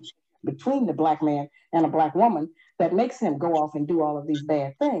between the Black man and a Black woman that makes him go off and do all of these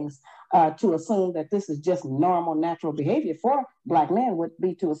bad things. To assume that this is just normal, natural behavior for Black men would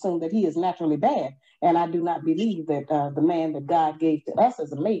be to assume that he is naturally bad. And I do not believe that the man that God gave to us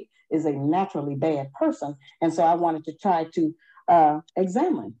as a mate is a naturally bad person. And so I wanted to try to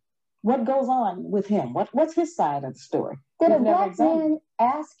examine what goes on with him. What's his side of the story? Did a Black man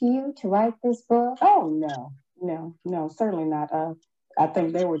ask you to write this book? Oh, no, certainly not. I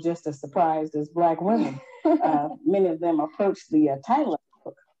think they were just as surprised as Black women. Many of them approached the title of the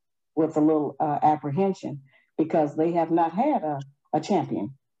book with a little apprehension because they have not had a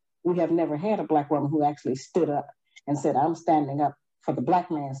champion. We have never had a Black woman who actually stood up and said, I'm standing up for the Black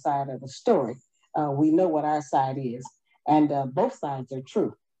man's side of the story. We know what our side is, and both sides are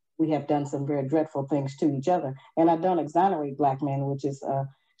true. We have done some very dreadful things to each other, and I don't exonerate Black men, which is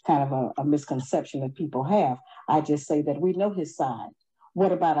kind of a misconception that people have. I just say that we know his side.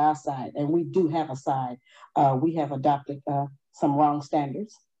 What about our side? And we do have a side. We have adopted some wrong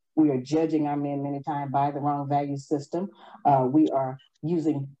standards. We are judging our men many times by the wrong value system. We are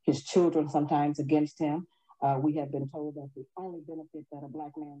using his children sometimes against him. We have been told that the only benefit that a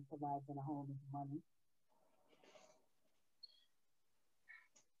Black man provides in a home is money.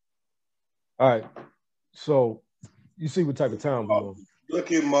 All right. So you see what type of town we're on.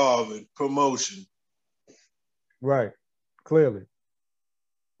 Look at Marvin, promotion. Right. Clearly.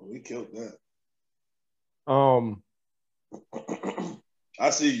 We killed that. I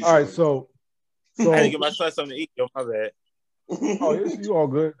see you. All right, so I didn't get my son something to eat. Yo, my bad. Oh, you all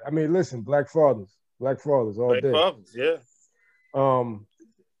good. I mean, listen, Black fathers all day. Fathers, yeah.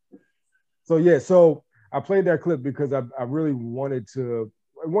 So I played that clip because I really wanted to.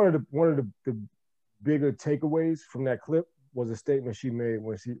 One of the bigger takeaways from that clip was a statement she made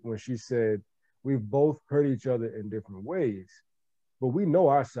when she said, "We've both hurt each other in different ways, but we know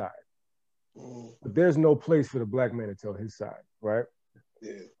our side. But there's no place for the Black man to tell his side, right?"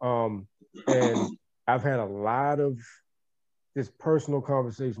 Yeah. And I've had a lot of just personal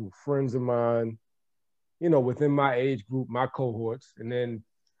conversation with friends of mine, within my age group, my cohorts, and then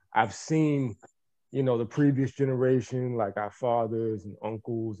I've seen, the previous generation, like our fathers and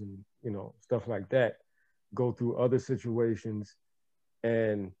uncles and, stuff like that, go through other situations.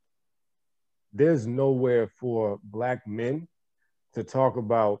 And there's nowhere for Black men to talk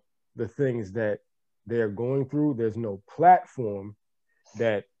about the things that they're going through. There's no platform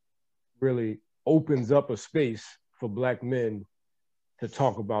that really opens up a space for Black men to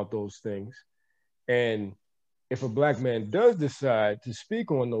talk about those things. And if a Black man does decide to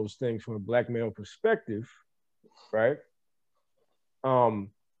speak on those things from a Black male perspective, right?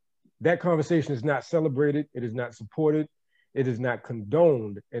 That conversation is not celebrated, it is not supported, it is not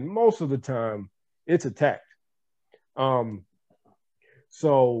condoned, and most of the time it's attacked.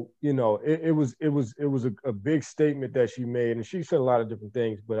 So it was a big statement that she made, and she said a lot of different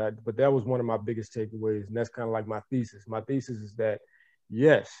things, but that was one of my biggest takeaways, and that's kind of like my thesis. My thesis is that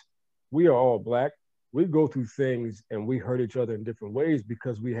yes, we are all Black. We go through things and we hurt each other in different ways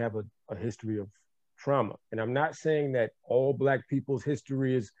because we have a history of trauma. And I'm not saying that all Black people's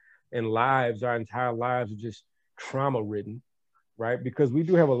history is and lives, our entire lives are just trauma ridden, right? Because we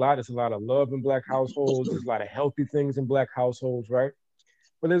do have there's a lot of love in Black households. There's a lot of healthy things in Black households, right?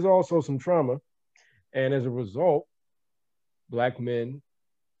 But there's also some trauma. And as a result, Black men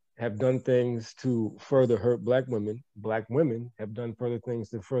have done things to further hurt Black women. Black women have done further things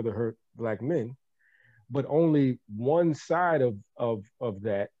to further hurt Black men. But only one side of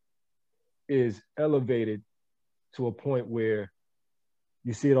that is elevated to a point where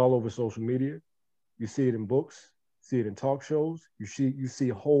you see it all over social media, you see it in books, see it in talk shows, you see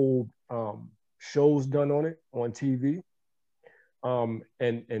whole shows done on it on TV. And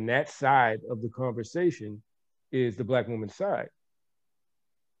that side of the conversation is the Black woman's side.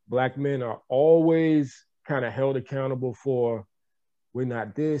 Black men are always kind of held accountable for, we're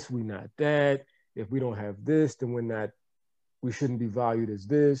not this, we're not that. If we don't have this, then we shouldn't be valued as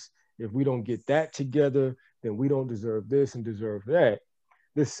this. If we don't get that together, then we don't deserve this and deserve that.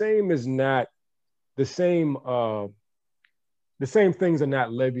 The same things are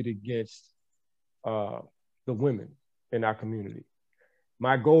not levied against the women in our community.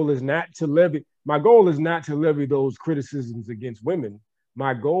 My goal is not to levy those criticisms against women.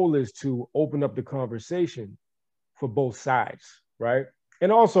 My goal is to open up the conversation for both sides, right?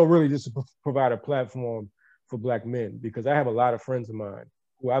 And also really just to provide a platform for Black men, because I have a lot of friends of mine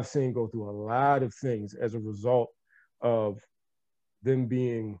who I've seen go through a lot of things as a result of them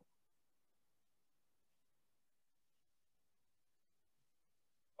being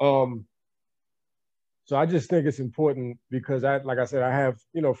so I just think it's important because like I said, I have,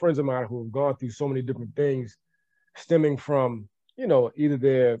 friends of mine who have gone through so many different things stemming from, either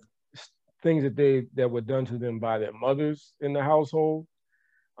their things that were done to them by their mothers in the household,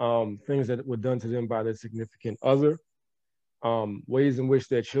 things that were done to them by their significant other, ways in which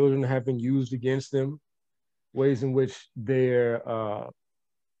their children have been used against them, ways in which their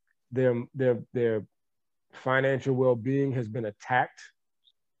financial well-being has been attacked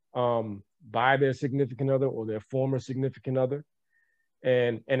by their significant other or their former significant other.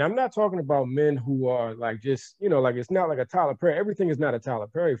 And I'm not talking about men who are like just, like it's not like a Tyler Perry. Everything is not a Tyler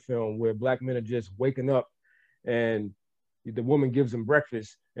Perry film where Black men are just waking up and the woman gives them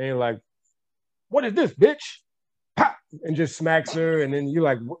breakfast and like, what is this, bitch? Pop! And just smacks her. And then you're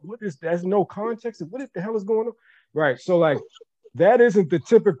like, what is, there's no context of what the hell is going on? Right. So like, that isn't the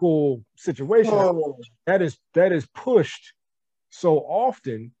typical situation. Oh. That is pushed so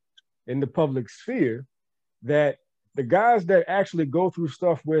often in the public sphere that the guys that actually go through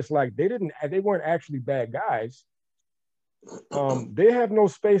stuff where it's like they weren't actually bad guys, they have no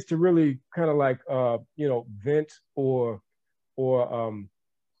space to really kind of like vent or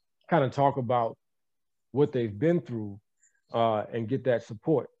kind of talk about what they've been through and get that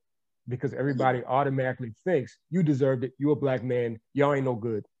support, because everybody automatically thinks you deserved it. You're a Black man. Y'all ain't no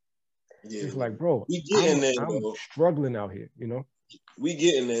good. Yeah. It's like, bro, I'm struggling out here, We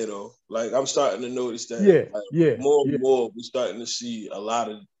getting there though. Like I'm starting to notice that. More and more, we're starting to see a lot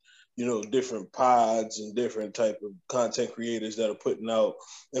of, different pods and different type of content creators that are putting out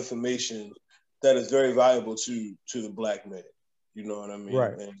information that is very valuable to the Black man. You know what I mean?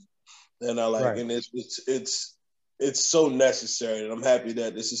 Right. And I like, and it's so necessary, and I'm happy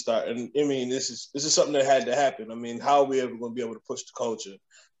that this is starting. I mean, this is something that had to happen. I mean, how are we ever going to be able to push the culture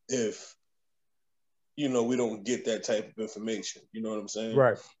if we don't get that type of information? You know what I'm saying?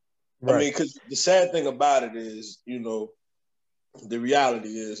 Right. I mean, because the sad thing about it is, the reality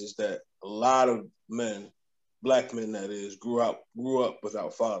is that a lot of men, Black men that is, grew up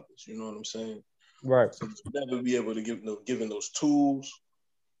without fathers. You know what I'm saying? Right. So never be able to given those tools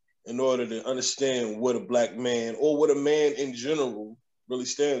in order to understand what a Black man or what a man in general really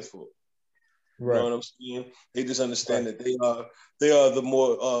stands for. Right. You know what I'm saying? They just understand that they are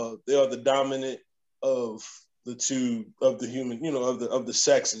the dominant of the two of the human, of the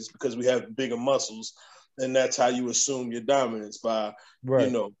sexes, because we have bigger muscles, and that's how you assume your dominance by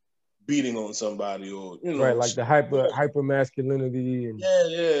beating on somebody or like the hyper masculinity and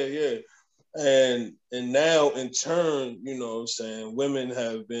and now in turn, women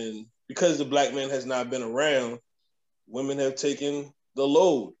have been because the black man has not been around, women have taken the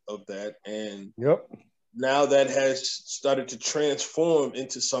load of that, and now that has started to transform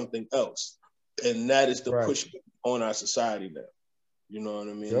into something else, and that is the push on our society now. You know what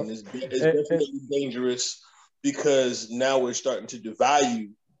I mean? It's definitely dangerous, because now we're starting to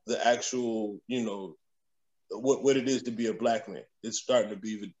devalue the actual, you know, what it is to be a black man. It's starting to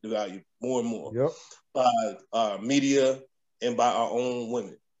be devalued more and more by media and by our own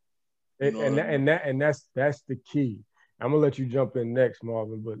women. That's the key. I'm gonna let you jump in next,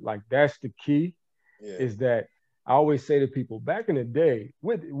 Marvin, but like that's the key, is that I always say to people, back in the day,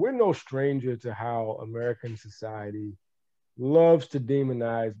 we're no stranger to how American society loves to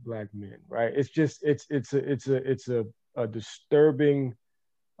demonize black men, right? It's just it's a disturbing,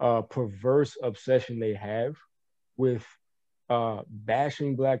 perverse obsession they have with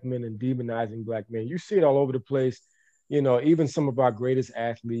bashing black men and demonizing black men. You see it all over the place. You know, even some of our greatest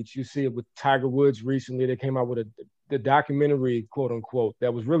athletes. You see it with Tiger Woods recently. They came out with the documentary, quote unquote,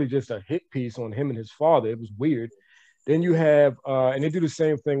 that was really just a hit piece on him and his father. It was weird. Then you have, and they do the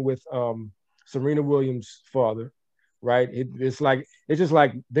same thing with Serena Williams' father, right? It's just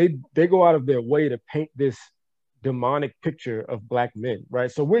like they go out of their way to paint this demonic picture of black men,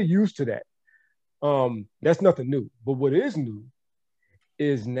 right? So we're used to that. That's nothing new. But what is new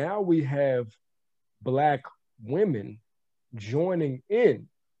is now we have black women joining in,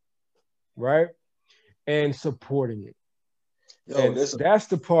 right? And supporting it. And that's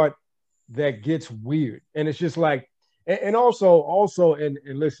the part that gets weird. And it's just like, and also, and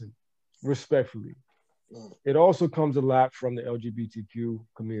listen, respectfully, it also comes a lot from the LGBTQ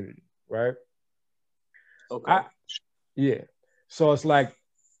community, right? Okay. So it's like,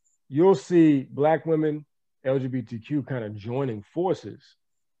 you'll see black women, LGBTQ kind of joining forces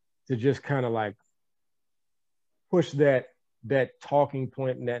to just kind of like push that talking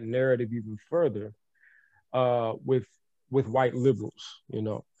point and that narrative even further with white liberals, you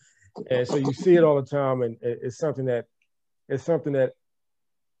know. And so you see it all the time, and it's something that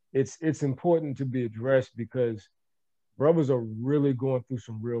it's important to be addressed, because brothers are really going through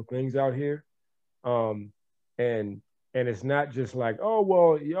some real things out here. And it's not just like, oh,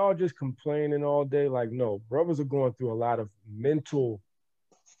 well, y'all just complaining all day. Like, no, brothers are going through a lot of mental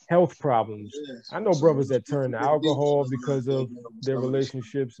health problems. I know brothers that turn to alcohol because of their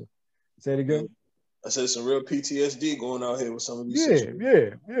relationships. Say it again. I said some real PTSD going out here with some of these situations.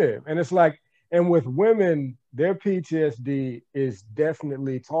 Yeah. And it's like, and with women, their PTSD is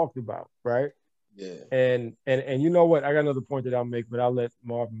definitely talked about, right? Yeah. And you know what? I got another point that I'll make, but I'll let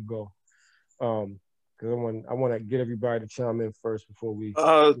Marvin go. Because I want to get everybody to chime in first before we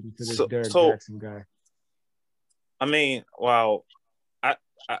get into this Derek Jackson guy. I mean, wow, I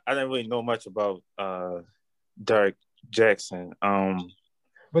didn't really know much about Derek Jackson.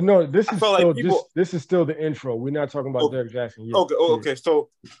 But no, this is still the intro. We're not talking about Derek Jackson yet. Okay. So,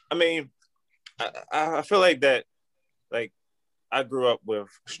 I mean, I feel like that, like, I grew up with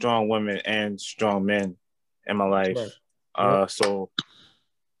strong women and strong men in my life. Right. So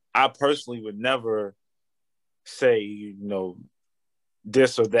I personally would never say, you know,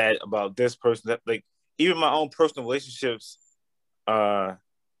 this or that about this person. That, like, even my own personal relationships, there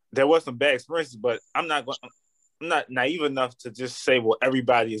was some bad experiences, but I'm not naive enough to just say, well,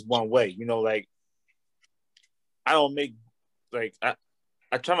 everybody is one way. You know, like, I don't make, like,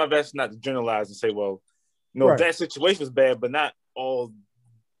 I try my best not to generalize and say, well, no, that situation was bad, but not all,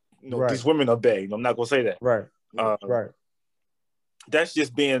 you know, these women are bad. You know, I'm not gonna say that. Right. That's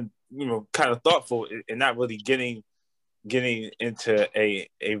just being, you know, kind of thoughtful and not really getting into a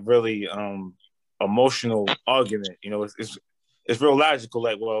really emotional argument. You know, it's real logical.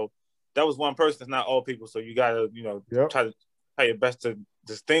 Like, well, that was one person. It's not all people. So you gotta, you know, try your best to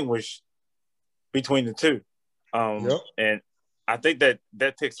distinguish between the two. And I think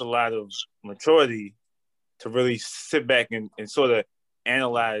that takes a lot of maturity to really sit back and sort of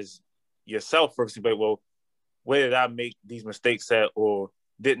analyze yourself first. But, well, where did I make these mistakes at, or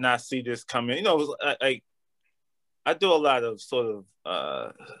did not see this coming? You know, like, I do a lot of sort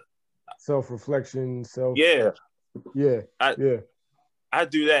of self-reflection, I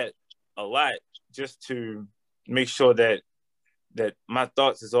do that a lot just to make sure that my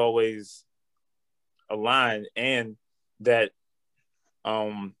thoughts is always aligned, and that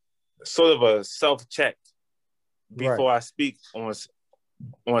sort of a self-check before I speak on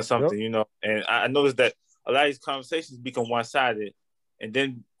something, you know. And I noticed that a lot of these conversations become one-sided, and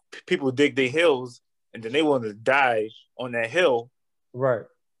then people dig their heels, and then they want to die on that hill, right?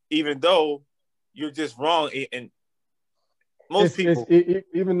 Even though you're just wrong. And most people,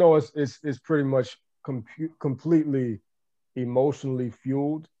 even though it's pretty much completely emotionally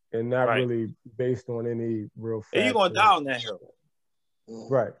fueled, and not really based on any real facts. And you're going to die on that hill.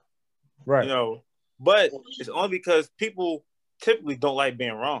 Right. Right. You know, but it's only because people typically don't like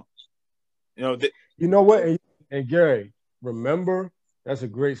being wrong. You know, you know what? And Gary, remember, that's a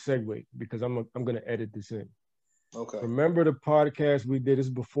great segue because I'm going to edit this in. Okay. Remember the podcast we did? This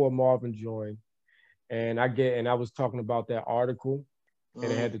is before Marvin joined, and I was talking about that article, and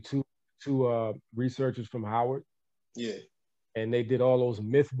it had the two researchers from Howard. Yeah. And they did all those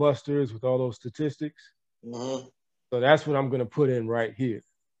Mythbusters with all those statistics. So that's what I'm going to put in right here.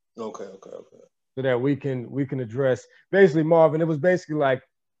 Okay. So that we can address basically, Marvin. It was basically like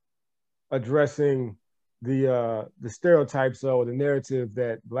addressing the stereotypes or the narrative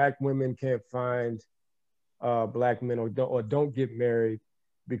that Black women can't find Black men or don't get married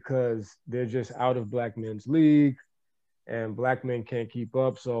because they're just out of Black men's league, and Black men can't keep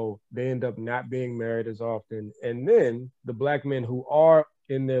up, so they end up not being married as often. And then the Black men who are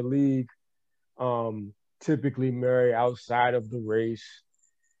in their league typically marry outside of the race.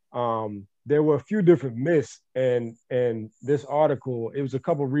 There were a few different myths, and this article, it was a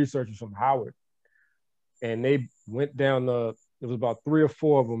couple of researchers from Howard, and they went down there was about 3 or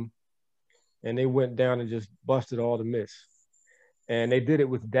 4 of them, and they went down and just busted all the myths. And they did it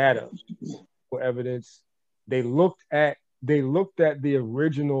with data for evidence. They looked at the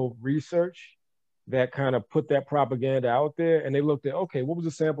original research that kind of put that propaganda out there, and they looked at, okay, what was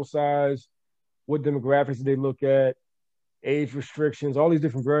the sample size? What demographics did they look at? Age restrictions, all these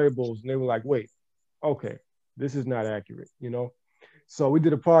different variables. And they were like, wait, okay, this is not accurate, you know? So we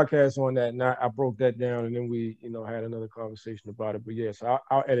did a podcast on that, and I broke that down, and then we, had another conversation about it. But yeah, so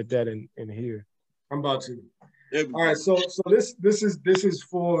I'll edit that in here. I'm about to. All right, so this is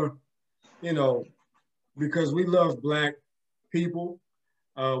for, because we love Black people,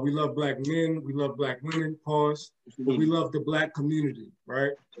 we love Black men, we love Black women, pause, but we love the Black community,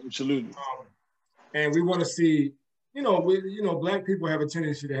 right? Absolutely. And we want to see, Black people have a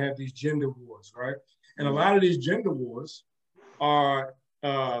tendency to have these gender wars, right? And a lot of these gender wars are,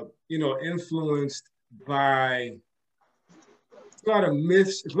 influenced by a lot of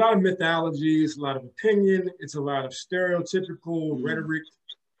myths, it's a lot of mythology, it's a lot of opinion, it's a lot of stereotypical rhetoric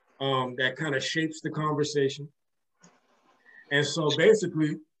that kind of shapes the conversation. And so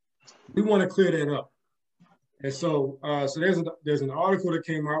basically, we want to clear that up. And so, there's an article that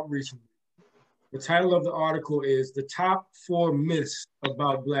came out recently. The title of the article is "The Top 4 Myths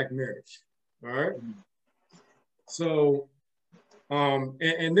About Black Marriage." All right. So,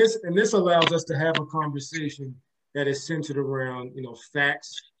 and this allows us to have a conversation that is centered around,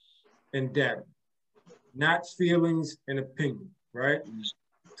 facts and data, not feelings and opinion, right?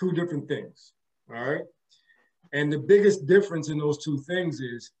 2 different things, all right? And the biggest difference in those 2 things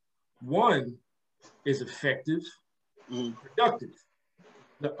is, one is effective, productive.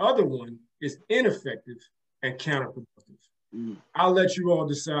 The other one is ineffective and counterproductive. I'll let you all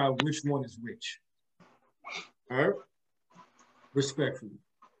decide which one is which, all right? Respectfully.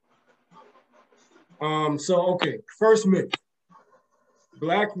 Okay, first myth.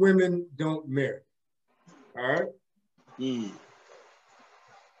 Black women don't marry. All right?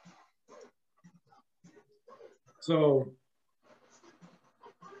 So,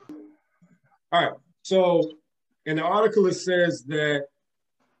 all right. So, in the article, it says that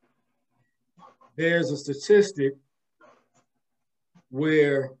there's a statistic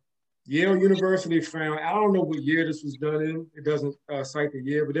where Yale University found, I don't know what year this was done in, it doesn't cite the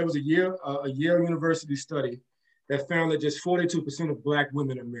year, but there was a Yale University study that found that just 42% of Black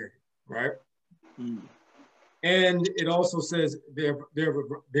women are married, right? And it also says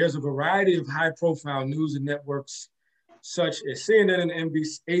there's a variety of high-profile news and networks, such as CNN and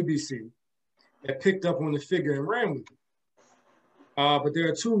ABC, that picked up on the figure and ran with it. But there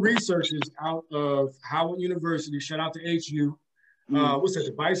are 2 researchers out of Howard University, shout out to HU, what's that,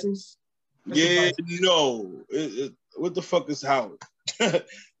 the Bisons? What the fuck is Howard?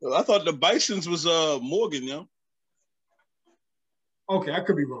 I thought the Bisons was Morgan, yo. Okay, I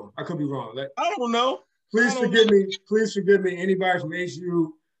could be wrong. I don't know. Please forgive me. Anybody from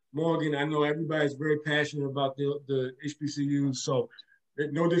HU, Morgan, I know everybody's very passionate about the HBCUs, so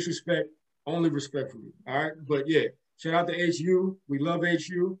no disrespect, only respectfully, all right? But yeah, shout out to HU. We love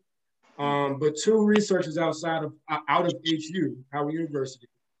HU. But 2 researchers out of HU, Howard University,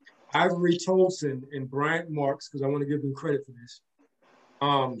 Ivory Tolson and Bryant Marks, because I want to give them credit for this,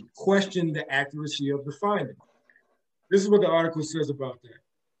 questioned the accuracy of the finding. This is what the article says about that.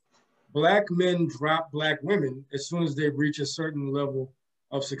 Black men drop Black women as soon as they reach a certain level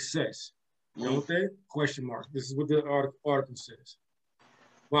of success. Don't they? Question mark. This is what the article says.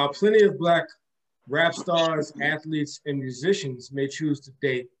 While plenty of Black Rap stars, athletes, and musicians may choose to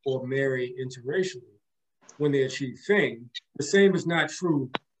date or marry interracially when they achieve fame. The same is not true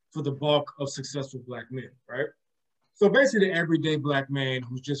for the bulk of successful Black men, right? So basically the everyday Black man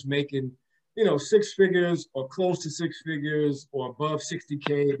who's just making, you know, 6 figures or close to 6 figures or above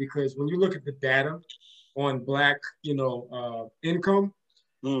 60K, because when you look at the data on Black, income,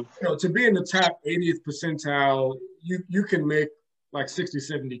 you know, to be in the top 80th percentile, you can make like 60,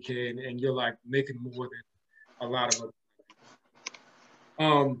 70K and you're like making more than a lot of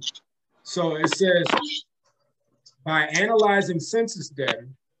other. So it says, by analyzing census data,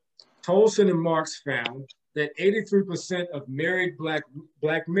 Tolson and Marks found that 83% of married black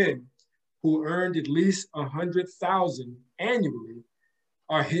men who earned at least $100,000 annually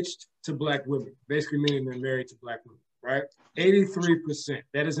are hitched to Black women, basically meaning they're married to Black women, right? 83%.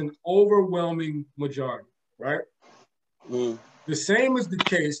 That is an overwhelming majority, right? The same is the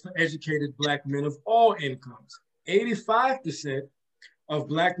case for educated Black men of all incomes. 85% of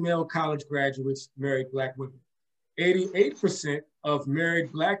Black male college graduates married Black women. 88% of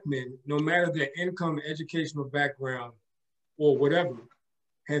married Black men, no matter their income, educational background, or whatever,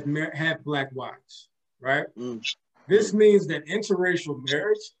 have Black wives, right? This means that interracial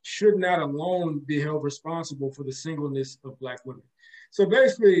marriage should not alone be held responsible for the singleness of Black women. So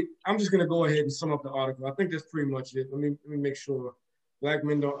basically, I'm just gonna go ahead and sum up the article. I think that's pretty much it. Let me make sure Black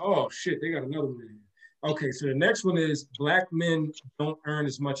men don't, oh shit, they got another one here. Okay, so the next one is Black men don't earn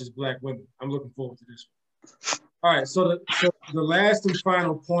as much as Black women. I'm looking forward to this one. All right, so the last and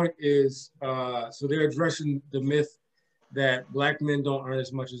final point is, so they're addressing the myth that Black men don't earn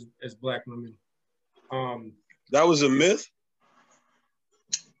as much as Black women. That was a myth?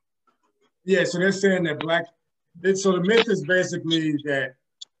 Yeah, so they're saying that so the myth is basically that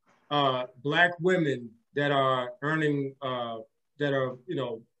Black women that are earning, that are,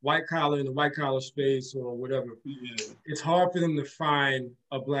 white collar in the white collar space or whatever, it's hard for them to find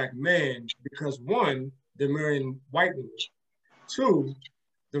a Black man because 1, they're marrying white women. 2,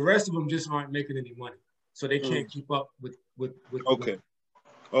 the rest of them just aren't making any money. So they can't keep up with Okay.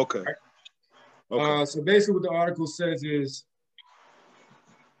 Okay. Right? Okay. So basically what the article says is,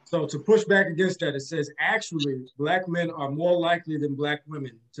 so to push back against that, it says, actually, Black men are more likely than Black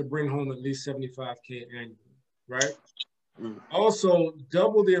women to bring home at least 75K annually, right? Also,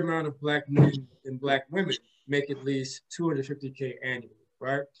 double the amount of Black men and Black women make at least 250K annually,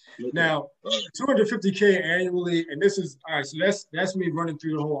 right? Now, 250K annually, and this is, all right, so that's me running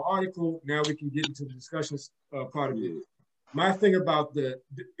through the whole article. Now we can get into the discussion part of it. My thing about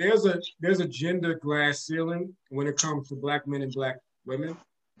there's a gender glass ceiling when it comes to Black men and Black women.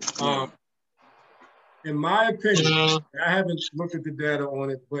 In my opinion, I haven't looked at the data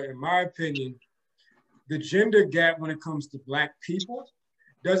on it, but in my opinion, the gender gap when it comes to Black people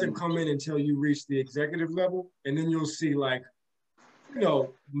doesn't come in until you reach the executive level. And then you'll see like,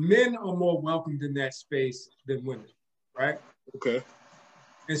 men are more welcomed in that space than women, right? Okay.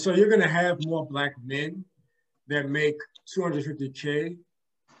 And so you're gonna have more Black men that make 250K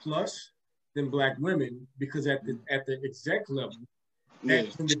plus than Black women, because at the exec level,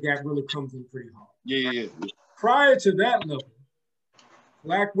 that gender gap really comes in pretty hard. Yeah. Prior to that level,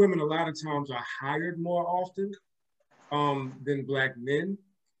 Black women a lot of times are hired more often than Black men,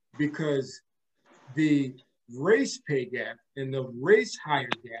 because the race pay gap and the race hire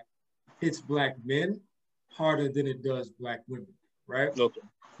gap hits Black men harder than it does Black women, right? Okay.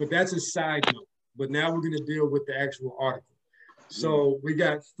 But that's a side note. But now we're gonna deal with the actual article. So we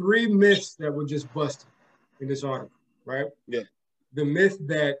got 3 myths that were just busted in this article, right? Yeah. The myth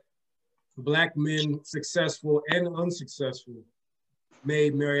that Black men, successful and unsuccessful, may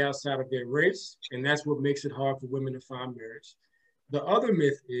marry outside of their race, and that's what makes it hard for women to find marriage. The other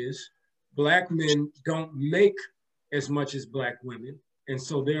myth is Black men don't make as much as Black women, and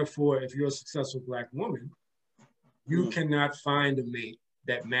so therefore, if you're a successful Black woman, you cannot find a mate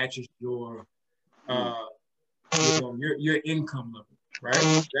that matches your your income level,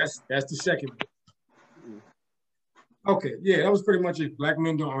 right? That's the second myth. Okay, yeah, that was pretty much it. Black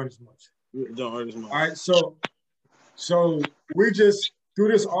men don't earn as much. Don't earn as much. All right, so we just,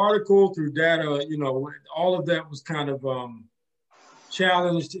 through this article, through data, all of that was kind of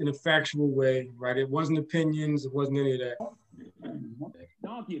challenged in a factual way, right? It wasn't opinions, it wasn't any of that.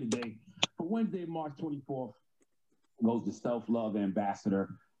 Donkey today, for Wednesday, March 24th, goes to self-love ambassador,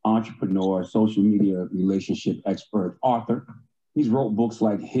 entrepreneur, social media relationship expert, author. He's wrote books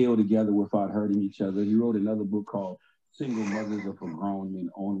like Heal Together Without Hurting Each Other. He wrote another book called Single Mothers Are for Grown Men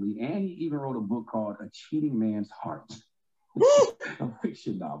Only. And he even wrote a book called A Cheating Man's Heart, a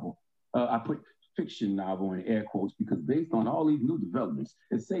fiction novel. I put fiction novel in air quotes because based on all these new developments,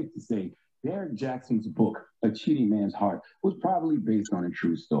 it's safe to say Derek Jackson's book, A Cheating Man's Heart, was probably based on a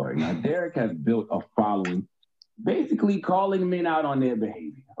true story. Now, Derek has built a following, basically calling men out on their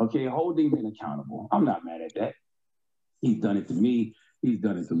behavior, okay, holding men accountable. I'm not mad at that. He's done it to me. He's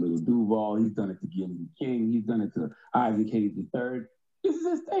done it to Little Duval. He's done it to Gillian King. He's done it to Isaac Hayes III. This is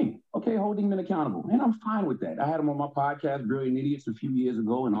his thing, okay, holding men accountable. And I'm fine with that. I had him on my podcast, Brilliant Idiots, a few years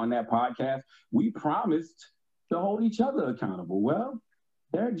ago. And on that podcast, we promised to hold each other accountable. Well,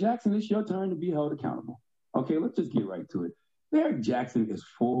 Derek Jackson, it's your turn to be held accountable. Okay, let's just get right to it. Derek Jackson is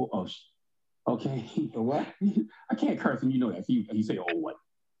full of, okay, what? I can't curse him, you know that. He say, oh, what?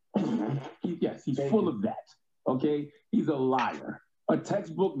 Yes, he's full of that, okay? He's a liar, a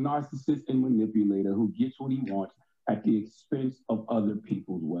textbook narcissist and manipulator who gets what he wants at the expense of other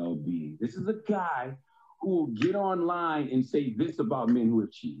people's well-being. This is a guy who will get online and say this about men who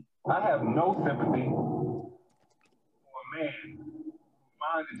have cheated. I have no sympathy for a man who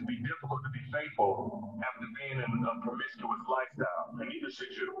finds it to be difficult to be faithful after being in a promiscuous lifestyle. And neither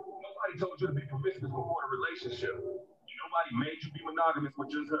should you. Nobody told you to be promiscuous before the relationship. Nobody made you be monogamous with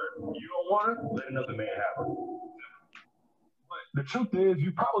just her. You don't want her? Let another man have her. But the truth is,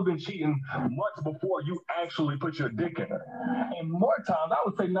 you've probably been cheating months before you actually put your dick in her. And more times, I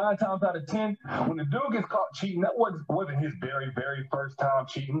would say 9 times out of 10, when the dude gets caught cheating, that wasn't his very, very first time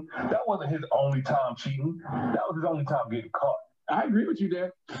cheating. That wasn't his only time cheating. That was his only time getting caught. I agree with you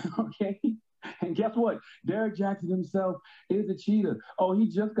there. Okay. And guess what? Derek Jackson himself is a cheater. Oh, he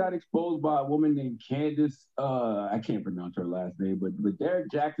just got exposed by a woman named Candace. I can't pronounce her last name, but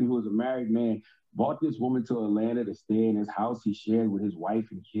Derek Jackson, who was a married man, bought this woman to Atlanta to stay in his house he shared with his wife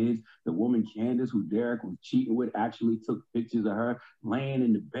and kids. The woman, Candace, who Derek was cheating with, actually took pictures of her laying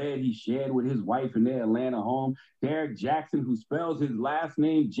in the bed he shared with his wife in their Atlanta home. Derek Jackson, who spells his last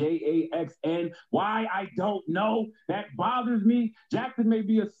name Jackson. Why? I don't know. That bothers me. Jackson may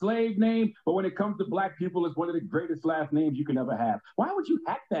be a slave name, but when it comes to Black people, it's one of the greatest last names you can ever have. Why would you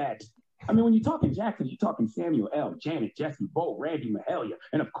hack that? I mean, when you're talking Jackson, you're talking Samuel L., Janet, Jesse, Bo, Randy, Mahalia,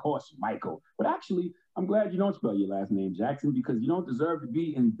 and of course, Michael. But actually, I'm glad you don't spell your last name Jackson because you don't deserve to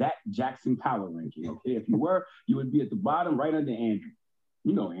be in that Jackson power ranking, okay? If you were, you would be at the bottom right under Andrew.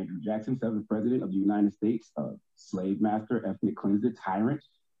 You know Andrew Jackson, 7th president of the United States, slave master, ethnic cleanser, tyrant.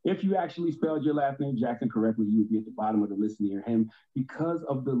 If you actually spelled your last name Jackson correctly, you would be at the bottom of the list near him because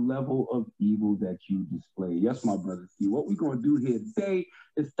of the level of evil that you display. Yes, my brother. See, what we're going to do here today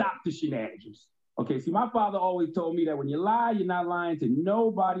is stop the shenanigans. Okay, see, my father always told me that when you lie, you're not lying to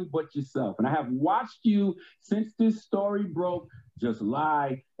nobody but yourself. And I have watched you since this story broke just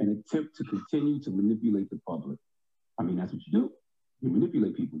lie and attempt to continue to manipulate the public. I mean, that's what you do. You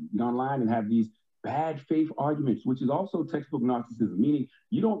manipulate people. You get online and have these bad faith arguments, which is also textbook narcissism, meaning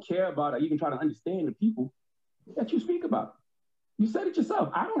you don't care about or even try to understand the people that you speak about. You said it yourself.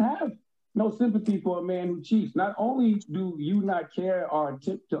 I don't have no sympathy for a man who cheats. Not only do you not care or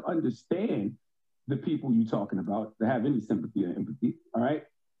attempt to understand the people you're talking about, to have any sympathy or empathy, all right?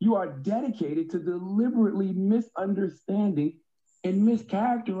 You are dedicated to deliberately misunderstanding and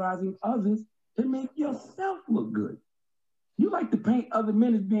mischaracterizing others to make yourself look good. You like to paint other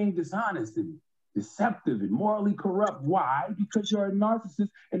men as being dishonest and deceptive and morally corrupt. Why? Because you're a narcissist,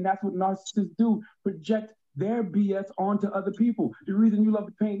 and that's what narcissists do, project their BS onto other people. The reason you love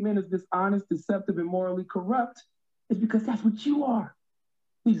to paint men as dishonest, deceptive, and morally corrupt is because that's what you are.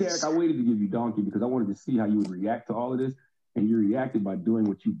 See, Derek, I waited to give you Donkey because I wanted to see how you would react to all of this, and you reacted by doing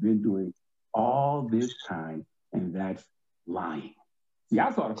what you've been doing all this time, and that's lying. See,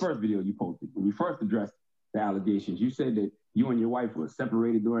 I saw the first video you posted when you first addressed the allegations. You said that you and your wife were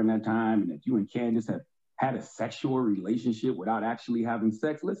separated during that time and that you and Candace have had a sexual relationship without actually having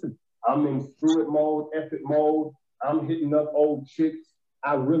sex. Listen, I'm in screw it mode, F it mode. I'm hitting up old chicks.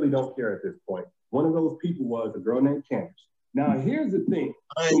 I really don't care at this point. One of those people was a girl named Candace. Now, here's the thing.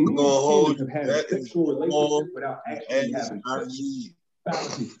 I ain't gonna hold have had a sexual relationship without actually having sex.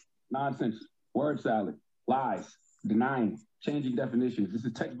 Fallacy, nonsense, word salad, lies, denying, changing definitions. This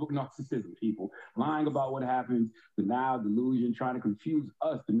is textbook narcissism, people. Lying about what happens, denial, delusion, trying to confuse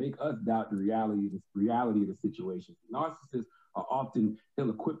us to make us doubt the reality of the situation. Narcissists are often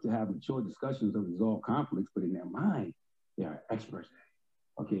ill-equipped to have mature discussions or resolve conflicts, but in their mind, they are experts.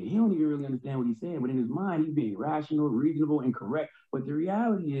 Okay, he don't even really understand what he's saying, but in his mind, he's being rational, reasonable, and correct. But the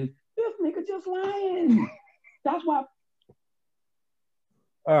reality is, this nigga just lying. That's why.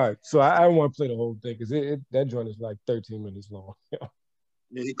 All right, so I don't want to play the whole thing because that joint is like 13 minutes long.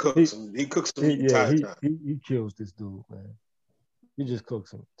 Yeah, he cooks him. He cooks him. He kills this dude, man. He just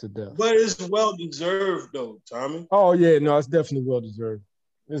cooks him to death. But it's well deserved, though, Tommy. Oh yeah, no, it's definitely well deserved.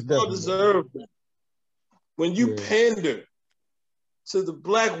 It's well deserved. When you pander to the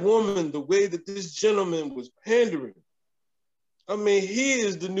black woman the way that this gentleman was pandering. I mean, he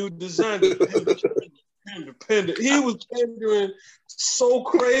is the new designer. Panda. He was pandering so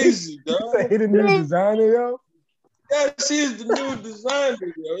crazy, dog. He the new designer, yo? Yes, he is the new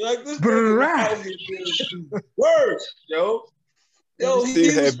designer, yo. Like, this nigga out here doing work, yo. Yo,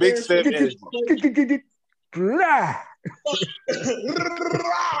 he had big step energy.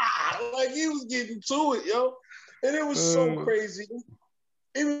 Like, he was getting to it, yo. And it was so crazy.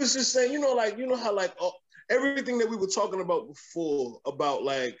 It was just saying, you know how like everything that we were talking about before about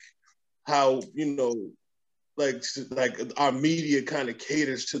like how, you know, like our media kind of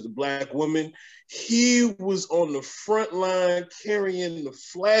caters to the black woman. He was on the front line carrying the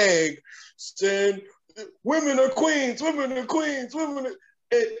flag saying, women are queens, women are queens, women are...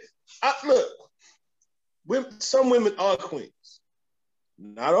 And look, some women are queens.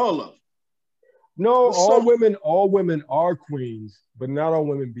 Not all of them. No, all women are queens, but not all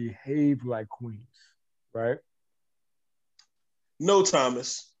women behave like queens, right? No,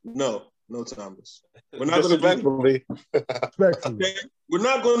 Thomas. No, Thomas. We're not going to respectfully. Okay? We're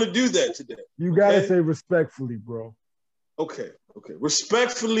not going to do that today. You got to say respectfully, bro. Okay.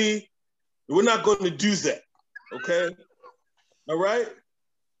 Respectfully, we're not going to do that. Okay? All right?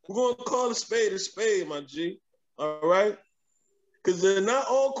 We're going to call a spade, my G. All right? Because they're not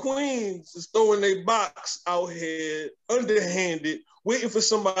all queens just throwing their box out here underhanded, waiting for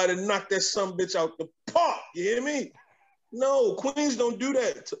somebody to knock that some bitch out the park. You hear me? No, queens don't do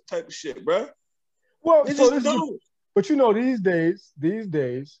that type of shit, bro. Well, but you know, these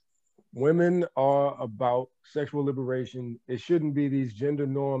days, women are about sexual liberation. It shouldn't be these gender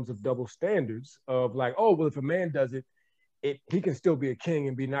norms of double standards of like, oh, well, if a man does it, he can still be a king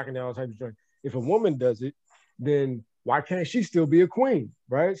and be knocking down all types of joints. If a woman does it, then why can't she still be a queen,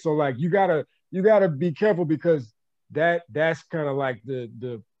 right? So like you gotta be careful because that's kind of like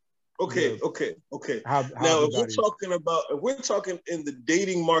the Okay. Now, if we're talking in the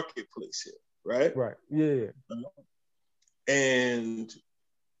dating marketplace here, right? Right. Yeah. And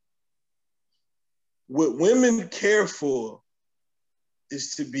what women care for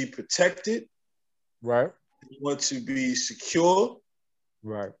is to be protected. Right. They want to be secure.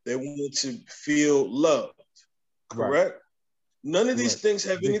 Right. They want to feel loved. Correct? Right. None of these things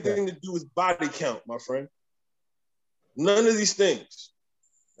have anything to do with body count, my friend. None of these things.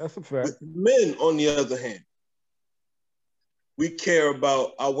 That's a fact. With men, on the other hand, we care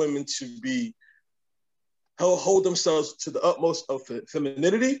about our women to be hold themselves to the utmost of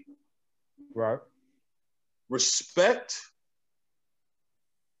femininity, right? Respect,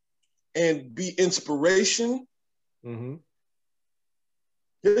 and be inspiration. Mm-hmm.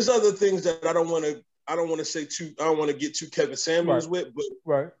 There's other things that I don't want to say too. I don't want to get too Kevin Samuels with, but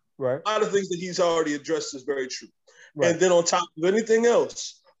right. A lot of things that he's already addressed is very true. Right. And then on top of anything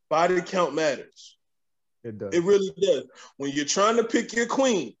else, body count matters. It does. It really does. When you're trying to pick your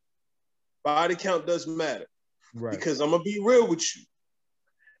queen, body count does matter. Right. Because I'm gonna be real with you.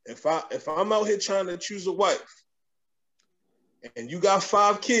 If I'm out here trying to choose a wife, and you got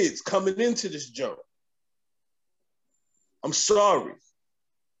 5 kids coming into this jump, I'm sorry.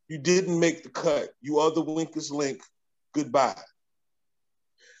 You didn't make the cut. You are the Winkers link. Goodbye.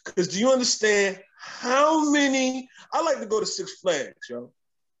 Because do you understand how many? I like to go to Six Flags, yo.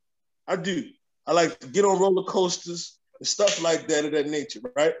 I do. I like to get on roller coasters and stuff like that of that nature,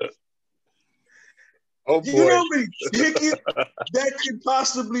 right? Oh boy. You know how many tickets that could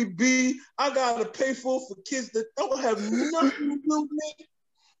possibly be? I gotta pay for kids that don't have nothing to do with me.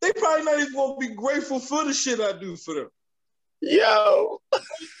 They probably not even gonna be grateful for the shit I do for them. Yo.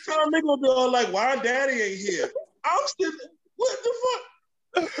 They're gonna be all like, why daddy ain't here? I'm still, what the fuck?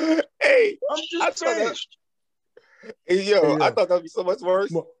 Hey, I'm just saying. I thought that'd be so much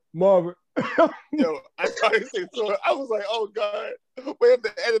worse. Marvin. Yo, I was like, oh God, where's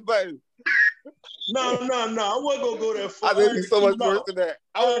the edit button? No. I wasn't gonna go that far. I think it'd be so much worse than that.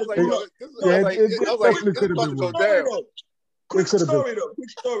 I was like, it could go down. Quick story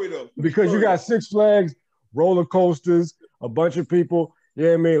though. Because you got Six Flags, roller coasters, a bunch of people. You know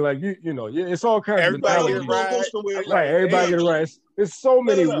what I mean? Like you know, it's all kinds everybody of get a ride. Right, everybody get a ride. There's so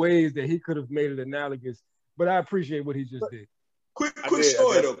many ways that he could have made it analogous, but I appreciate what he just did. Quick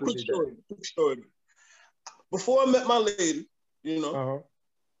story. Before I met my lady, you know,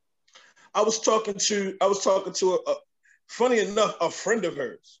 I was talking to a funny enough, a friend of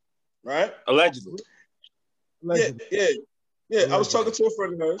hers, right? Allegedly. Yeah. I was talking to a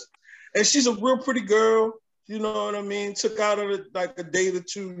friend of hers, and she's a real pretty girl. You know what I mean? Took out like a date or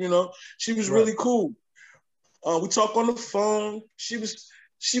two. You know, she was really cool. We talk on the phone. She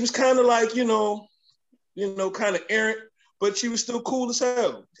was kind of like, you know, kind of errant, but she was still cool as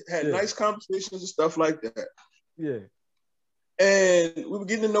hell. Had nice conversations and stuff like that. Yeah. And we were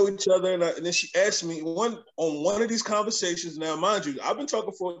getting to know each other, and then she asked me on one of these conversations. Now, mind you, I've been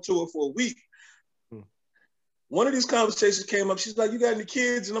talking to her for a week. One of these conversations came up. She's like, "You got any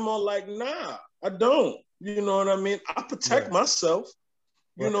kids?" And I'm all like, "Nah, I don't." You know what I mean? I protect myself.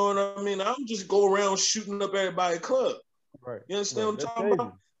 You know what I mean? I don't just go around shooting up everybody's club. Right. You understand what I'm talking dangerous.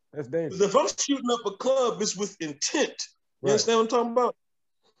 about? That's dangerous. If I'm shooting up a club, it's with intent. You understand what I'm talking about?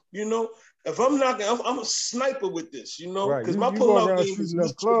 You know, if I'm knocking, I'm a sniper with this, you know, because my pullout game is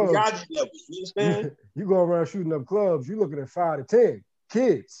Miyagi level. You understand? You go around shooting up clubs, you're looking at 5 to 10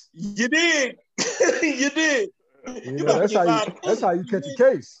 kids. You did. You did. You know, that's how you catch a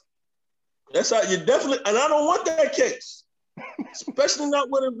case. That's how you definitely, and I don't want that case, especially not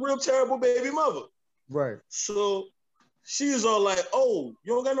with a real terrible baby mother. Right. So she was all like, "Oh,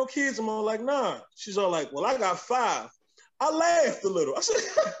 you don't got no kids?" I'm all like, "Nah." She's all like, "Well, I got 5." I laughed a little. I said,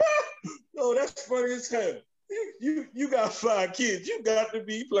 "No, that's funny as hell. You got 5 kids. You got to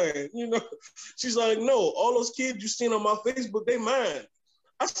be playing." You know. She's like, "No, all those kids you seen on my Facebook, they mine."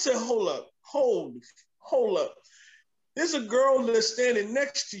 I said, "Hold up. There's a girl that's standing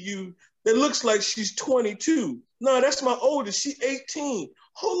next to you that looks like she's 22. No, that's my oldest. She's 18.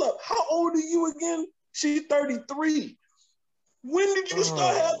 Hold up. How old are you again? She's 33. When did you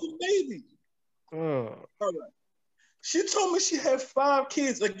start having babies?" All right. She told me she had 5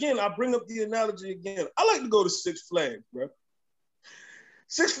 kids. Again, I bring up the analogy again. I like to go to Six Flags, bro.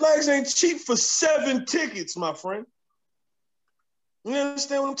 Six Flags ain't cheap for 7 tickets, my friend. You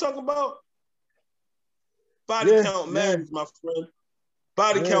understand what I'm talking about? Body count matters, my friend.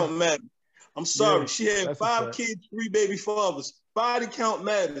 Body count matters. I'm sorry. She had 5 kids, 3 baby fathers. Body count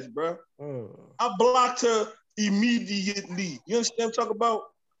matters, bro. I blocked her immediately. You understand what I'm talking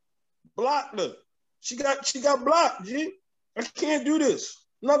about? Blocked her. She got blocked, G. I can't do this.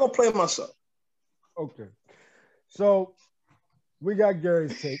 I'm not gonna play myself. Okay. So we got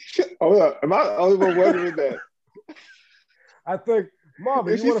Gary's take. Hold up. Am I the only one wondering that? I think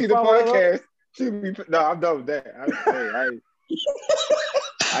Marvin, if you see the podcast, no, I'm done with that.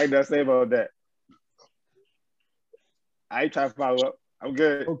 I ain't nothing to say about that. I ain't trying to follow up. I'm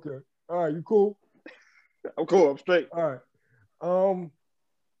good. Okay. All right, you cool? I'm cool. I'm straight. All right.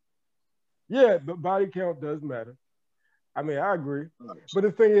 Yeah, but body count does matter. I mean, I agree. But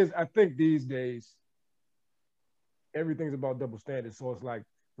the thing is, I think these days, everything's about double standards. So it's like,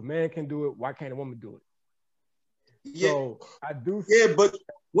 if a man can do it, why can't a woman do it? Yeah. So I do. Yeah, but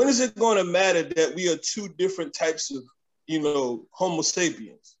when is it going to matter that we are 2 different types of, Homo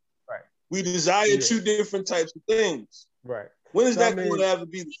sapiens? Right. We desire 2 different types of things. Right. When is that going to ever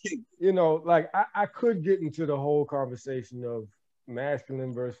be the case? Like I could get into the whole conversation of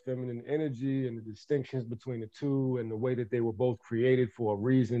masculine versus feminine energy and the distinctions between the two and the way that they were both created for a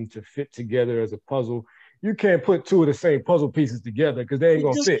reason to fit together as a puzzle. You can't put 2 of the same puzzle pieces together because they ain't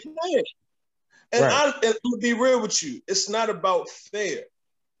gonna fit. And I'm gonna be real with you. It's not about fair.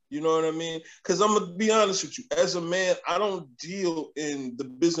 You know what I mean? Because I'm gonna be honest with you. As a man, I don't deal in the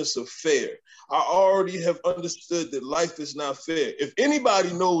business of fair. I already have understood that life is not fair. If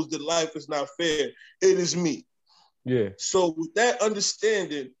anybody knows that life is not fair, it is me. Yeah. So with that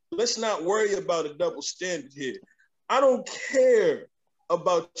understanding, let's not worry about a double standard here. I don't care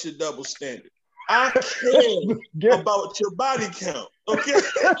about your double standard. I care about your body count.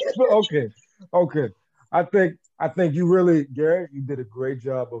 Okay. Okay. I think you really, Gary, you did a great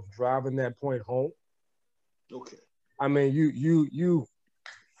job of driving that point home. Okay. I mean, you know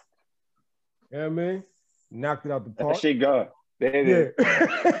what I mean? Knocked it out the park. That shit gone.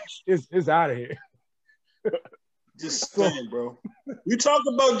 It's out of here. Just saying, bro. You talk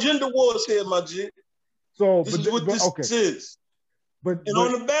about gender wars here, my G. So this is what this is. But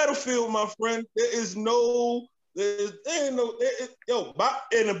on the battlefield, my friend, there ain't no, in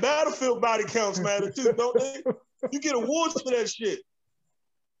the battlefield body counts matter too, don't they? You get awards for that shit.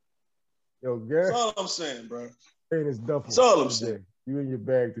 Yo, Gary. That's all I'm saying, bro. That's all I'm saying. You in your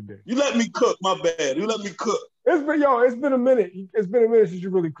bag today. You let me cook, my bad. You let me cook. It's been a minute. It's been a minute since you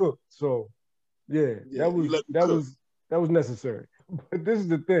really cooked. So that was necessary. But this is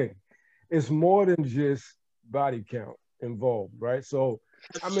the thing. It's more than just body count involved, right? So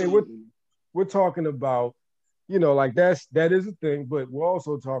I mean, we're talking about, like that is a thing, but we're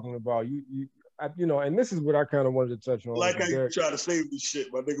also talking about and this is what I kind of wanted to touch on. Like how you try to save this shit,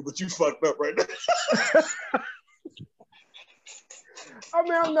 my nigga, but you fucked up right now. I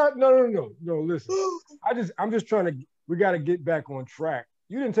mean, I'm not. No. Listen, I'm just trying to. We got to get back on track.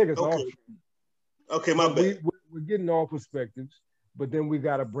 You didn't take us off. Okay, my bad. We're getting all perspectives, but then we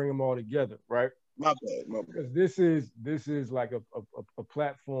got to bring them all together, right? My bad. Because this is like a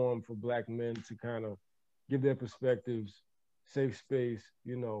platform for Black men to kind of give their perspectives, safe space.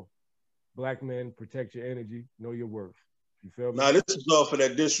 You know, Black men, protect your energy, know your worth. You feel me? Nah, this is all for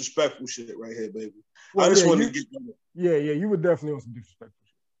that disrespectful shit right here, baby. Well, I just want to get. Yeah, you were definitely on some disrespectful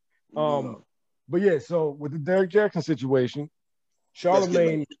shit. But yeah, so with the Derek Jackson situation,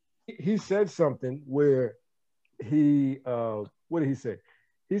 Charlemagne, he said something where he, what did he say?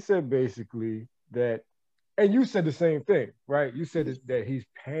 He said basically that, and you said the same thing, right? You said that he's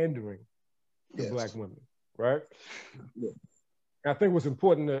pandering to Black women, right? Yeah. I think what's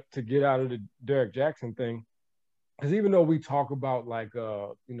important to get out of the Derek Jackson thing is, even though we talk about like,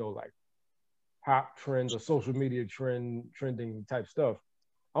 you know, like pop trends or social media trending type stuff,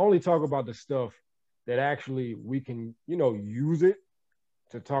 I only talk about the stuff that actually we can, you know, use it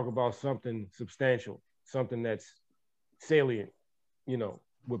to talk about something substantial, something that's salient, you know,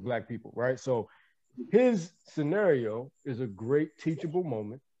 with Black people, right? So his scenario is a great teachable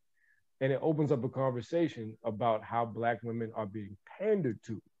moment, and it opens up a conversation about how Black women are being pandered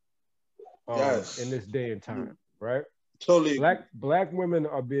to in this day and time, right? Totally. Black women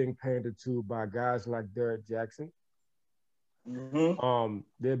are being pandered to by guys like Derek Jackson. Mm-hmm.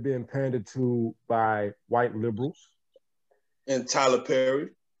 They're being pandered to by white liberals. And Tyler Perry.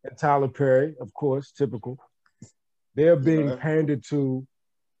 And Tyler Perry, of course, typical. They're being pandered to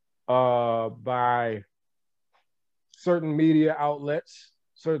by certain media outlets,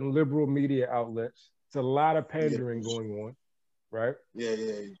 certain liberal media outlets. It's a lot of pandering going on, right? Yeah.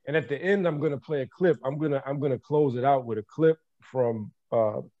 And at the end, I'm gonna play a clip. I'm gonna close it out with a clip from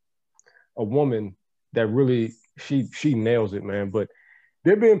a woman that really she nails it, man. But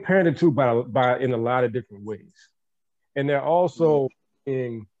they're being pandered to by in a lot of different ways, and they're also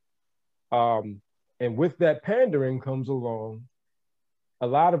being and with that pandering comes along a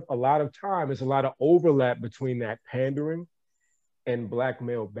lot of time. There's a lot of overlap between that pandering and Black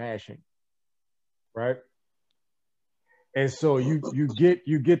male bashing, right? And so you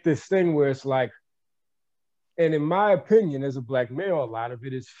get this thing where it's like, and in my opinion, as a Black male, a lot of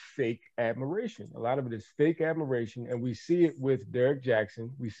it is fake admiration. A lot of it is fake admiration, and we see it with Derek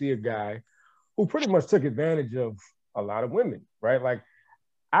Jackson. We see a guy who pretty much took advantage of a lot of women, right? Like,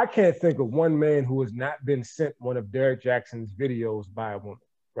 I can't think of one man who has not been sent one of Derek Jackson's videos by a woman,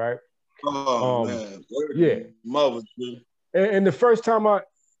 right? Oh man, yeah, Marvin. And the first time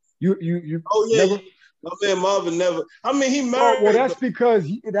you never, my man Marvin never. I mean, he married. Well, that's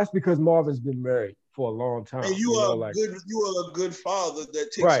because Marvin's been married for a long time. And you are a good father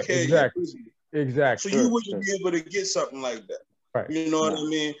that takes care of you. Exactly. So you wouldn't be able to get something like that. Right. You know what I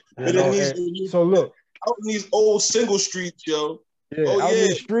mean? But so look, out in these old single streets, yo. Yeah, out in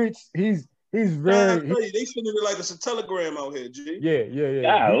the streets, he's very. They sending it like it's a telegram out here, G. Yeah.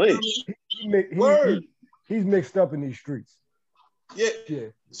 He's mixed up in these streets. Yeah.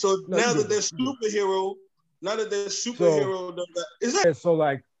 So now that they're superhero, so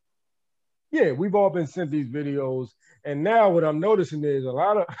like, yeah, we've all been sent these videos, and now what I'm noticing is a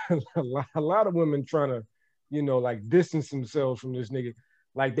lot of women trying to, you know, like distance themselves from this nigga,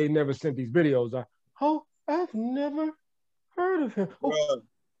 like they never sent these videos. I've never heard of him.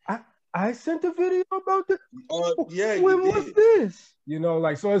 I sent a video about this. When was this? You know,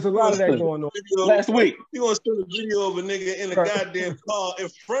 like, so there's a lot of that going on. Last week. You gonna send a video of a nigga in a goddamn car in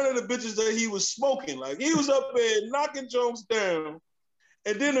front of the bitches that he was smoking. Like, he was up there knocking Jones down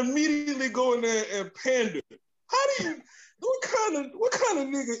and then immediately go in there and pander. What kind of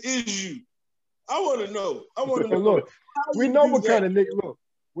nigga is you? I want to know. Look, we know what kind of nigga.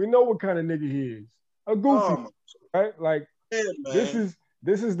 We know what kind of nigga he is. A goofy, right? Like,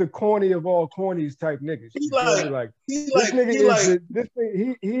 this is the corny of all cornies type niggas.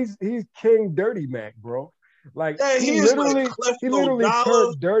 He's King Dirty Mac, bro. Like, he literally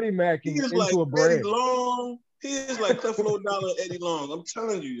turned Dirty Mac into a brand. Eddie Long. He is like Creflo Dollar and Eddie Long. I'm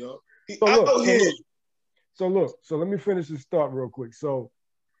telling you, yo. So let me finish this thought real quick. So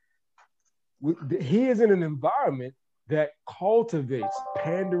he is in an environment that cultivates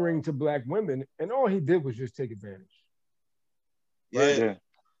pandering to Black women, and all he did was just take advantage. Right? Yeah.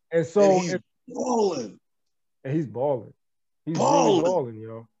 And so he's balling. And he's balling. He's really balling,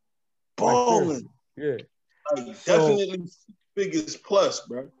 yo. Balling. Yeah. Definitely biggest plus,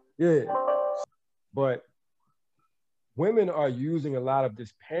 bro. Yeah. But women are using a lot of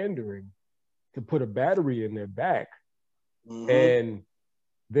this pandering to put a battery in their back. Mm-hmm. And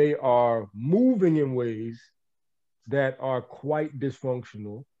they are moving in ways that are quite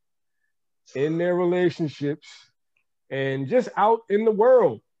dysfunctional in their relationships and just out in the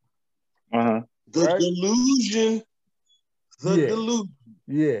world. The delusion.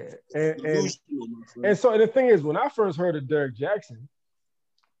 Yeah. And And so the thing is, when I first heard of Derrick Jaxn,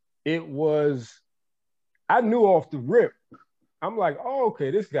 it was, I knew off the rip. I'm like, oh, okay,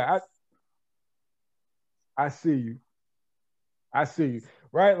 this guy, I see you. I see you.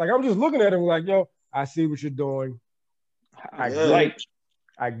 Right? Like, I'm just looking at him like, yo, I see what you're doing. I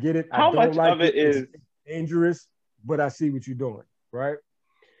get it. How I don't much like of it is it's dangerous, but I see what you're doing. Right?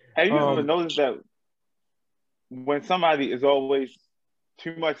 Have you ever noticed that when somebody is always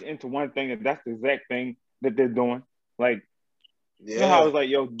too much into one thing, and that's the exact thing that they're doing? Like, you know how I was like,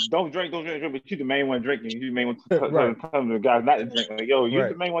 yo, don't drink, but you the main one drinking. You the main one telling the guys not to drink. Like, yo, you're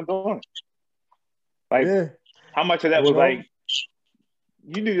the main one doing it. Like, how much of that was like,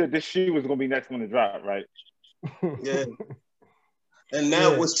 you knew that this shoe was going to be next one to drop, right? Yeah. And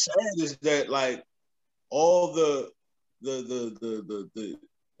now what's sad is that, like, all the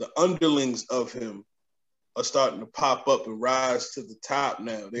underlings of him are starting to pop up and rise to the top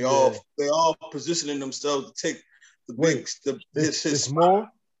now. They all positioning themselves to take the big it's more.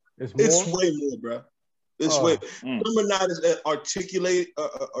 It's way more, bro. It's way. Remember, not as articulate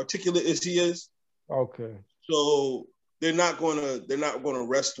as he is. Okay. So they're not gonna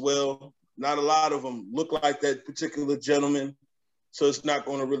rest well. Not a lot of them look like that particular gentleman, so it's not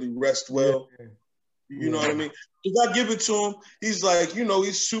gonna really rest well. Yeah. You know what I mean? If I give it to him, he's like,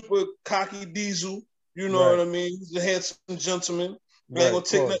 he's super cocky diesel. You know what I mean? He's a handsome gentleman. I ain't gonna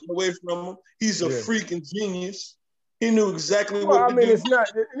take nothing away from him. He's a freaking genius. He knew exactly what to do. It's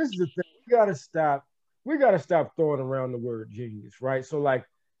not. This is the thing. We gotta stop throwing around the word genius, right? So, like,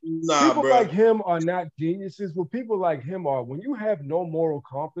 people like him are not geniuses. What people like him are, when you have no moral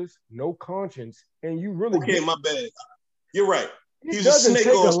compass, no conscience, and you really my bad. You're right. It doesn't take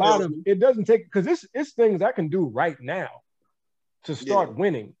a lot of. It doesn't take, because it's things I can do right now to start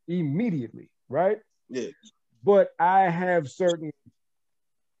winning immediately, right? Yeah. But I have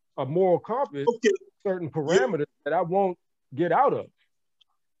a moral compass, certain parameters that I won't get out of,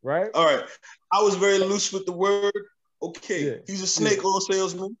 right? All right. I was very loose with the word. Okay, he's a snake oil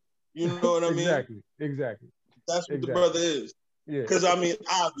salesman. You know what I mean? Exactly. That's what the brother is. Yeah. Because, I mean,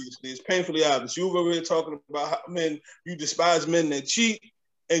 obviously, it's painfully obvious. You were over here talking about how, you despise men that cheat,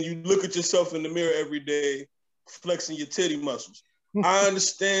 and you look at yourself in the mirror every day flexing your titty muscles. I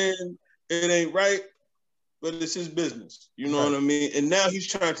understand it ain't right, but it's his business. You know what I mean? And now he's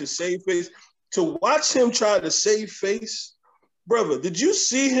trying to save face. To watch him try to save face, brother, did you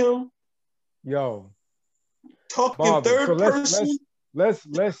see him? Yo. Talking Marvin, third person?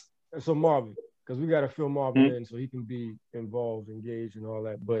 So Marvin, because we got to fill Marvin in so he can be involved, engaged, and all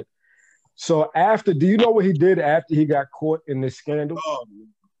that. But so do you know what he did after he got caught in this scandal?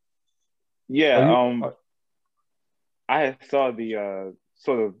 I saw the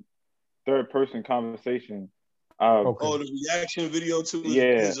sort of third person conversation. The reaction video to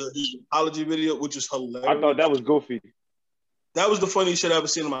his apology video, which is hilarious. I thought that was goofy. That was the funniest shit I've ever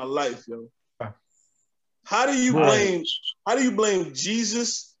seen in my life, yo. How do you blame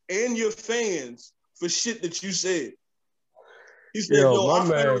Jesus and your fans for shit that you said? He said, I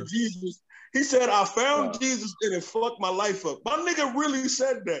found Jesus. He said, I found Jesus and it fucked my life up. My nigga really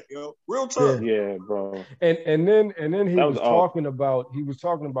said that, yo. Real talk. Yeah, bro. And then he was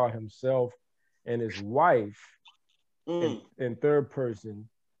talking about himself and his wife in third person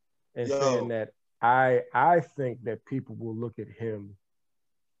and saying that I think that people will look at him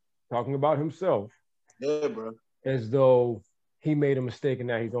talking about himself. Yeah, bro. As though he made a mistake and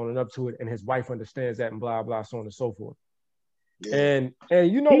now he's owning up to it, and his wife understands that, and blah blah, so on and so forth. Yeah.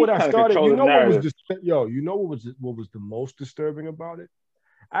 And you know what I started? You know what was the most disturbing about it?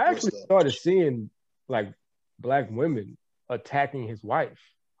 I actually started seeing like black women attacking his wife.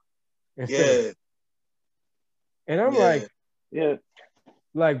 And I'm like,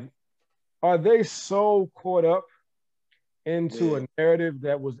 are they so caught up into a narrative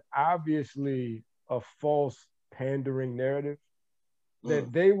that was obviously a false pandering narrative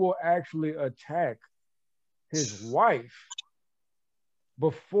that they will actually attack his wife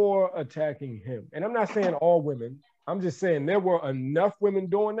before attacking him? And I'm not saying all women. I'm just saying there were enough women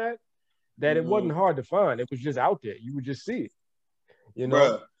doing that it wasn't hard to find. It was just out there. You would just see it. You know?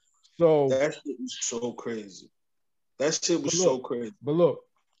 Bruh, so that shit was so crazy. That shit was so crazy. But look,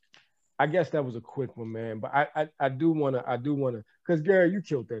 I guess that was a quick one, man. But I do wanna, because Gary, you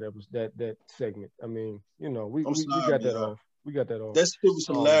killed that segment. I mean, we got that off. We got that off. That shit was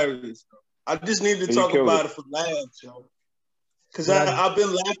hilarious. I just needed to talk about it for laughs, yo. Because I've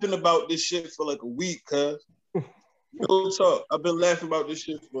been laughing about this shit for like a week, cuz. Real talk. I've been laughing about this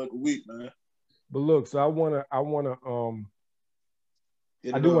shit for like a week, man. But look, so I'm gonna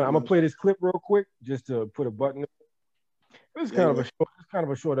play this clip real quick just to put a button. It's kind of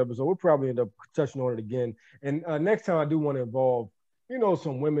a short episode. We'll probably end up touching on it again. And next time I do want to involve,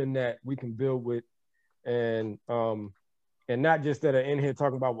 some women that we can build with, and not just that are in here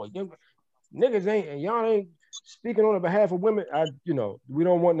talking about what niggas ain't and y'all ain't speaking on the behalf of women. We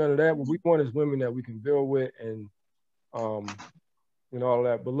don't want none of that. What we want is women that we can build with, and all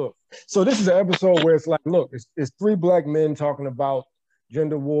that. But look, so this is an episode where it's like, look, it's three black men talking about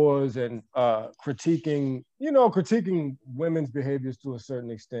gender wars and critiquing women's behaviors to a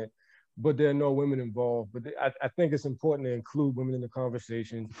certain extent, but there are no women involved. But I think it's important to include women in the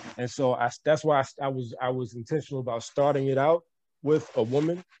conversation, and so that's why I was intentional about starting it out with a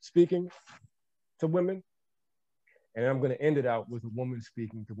woman speaking to women, and I'm going to end it out with a woman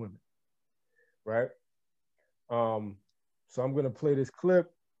speaking to women, right? So I'm going to play this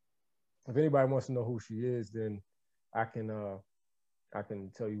clip. If anybody wants to know who she is, then I can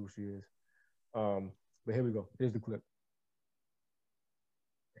tell you who she is. But here we go. Here's the clip.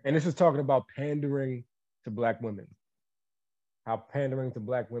 And this is talking about pandering to black women. How pandering to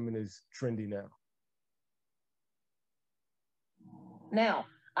black women is trendy now. Now,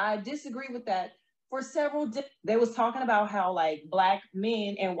 I disagree with that for several. They was talking about how like black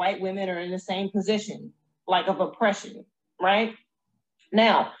men and white women are in the same position, like of oppression, right?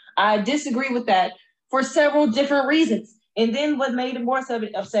 Now, I disagree with that for several different reasons. And then what made it more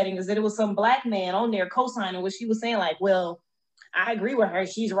upsetting is that it was some black man on there co-signing what she was saying, like, well, I agree with her,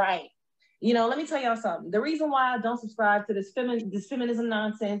 she's right. Let me tell y'all something. The reason why I don't subscribe to this feminism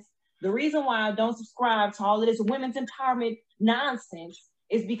nonsense, the reason why I don't subscribe to all of this women's empowerment nonsense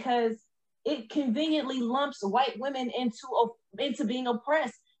is because it conveniently lumps white women into being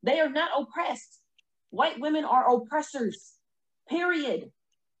oppressed. They are not oppressed. White women are oppressors, period.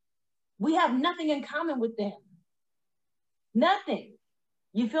 We have nothing in common with them. Nothing.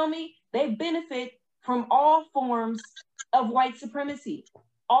 You feel me? They benefit from all forms of white supremacy,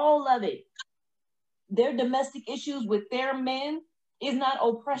 all of it. Their domestic issues with their men is not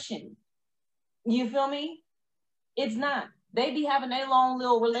oppression. You feel me? It's not. They be having their long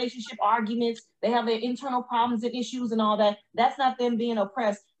little relationship arguments. They have their internal problems and issues and all that. That's not them being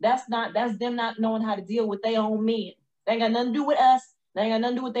oppressed. That's them not knowing how to deal with their own men. They ain't got nothing to do with us. They ain't got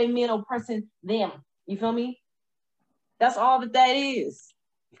nothing to do with their men oppressing them. You feel me? That's all that is.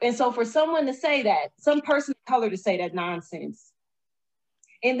 And so for someone to say that, some person of color to say that nonsense,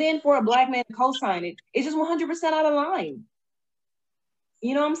 and then for a black man to co-sign it, it's just 100% out of line.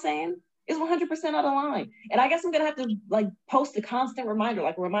 You know what I'm saying? It's 100% out of line. And I guess I'm gonna have to post a constant reminder,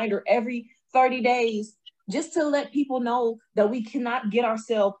 like a reminder every 30 days, just to let people know that we cannot get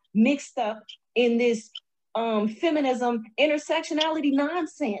ourselves mixed up in this feminism, intersectionality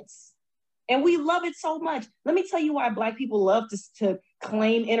nonsense. And we love it so much. Let me tell you why black people love to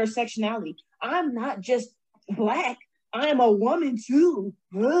claim intersectionality. I'm not just black. I am a woman too.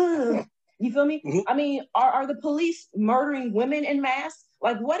 Ugh. You feel me? Mm-hmm. I mean, are the police murdering women in mass?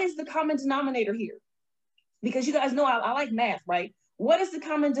 Like, what is the common denominator here? Because you guys know I like math, right? What is the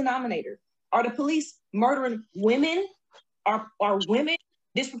common denominator? Are the police murdering women? Are women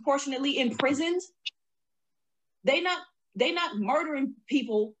disproportionately imprisoned? They not murdering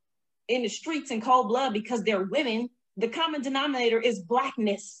people in the streets in cold blood because they're women. The common denominator is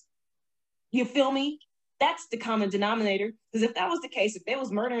blackness. You feel me? That's the common denominator. Because if that was the case, if they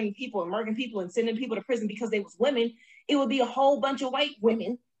was murdering people and murdering people and sending people to prison because they was women, it would be a whole bunch of white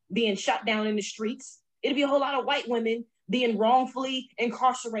women being shot down in the streets. It'd be a whole lot of white women being wrongfully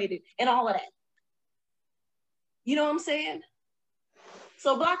incarcerated and all of that. You know what I'm saying?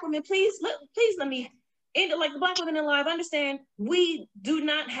 So black women, please let me, like the black women in life, understand we do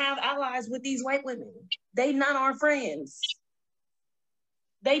not have allies with these white women. They not our friends.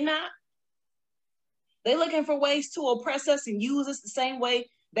 They not. They looking for ways to oppress us and use us the same way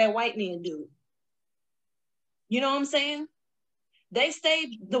that white men do. You know what I'm saying? They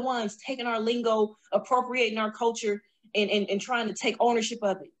stay the ones taking our lingo, appropriating our culture, and trying to take ownership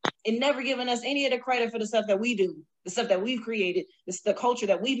of it, and never giving us any of the credit for the stuff that we do, the stuff that we've created, the culture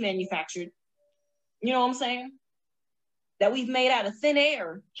that we've manufactured. You know what I'm saying? That we've made out of thin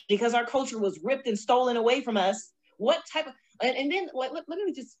air because our culture was ripped and stolen away from us. What type of, and then let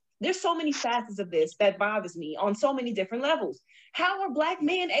me just, there's so many facets of this that bothers me on so many different levels. How are black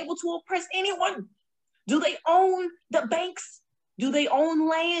men able to oppress anyone? Do they own the banks? Do they own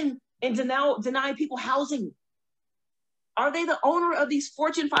land and deny people housing? Are they the owner of these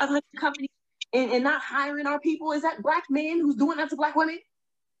Fortune 500 companies and not hiring our people? Is that black men who's doing that to black women?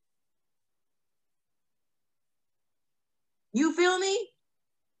 You feel me?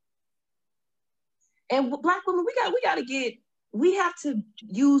 And black women, we have to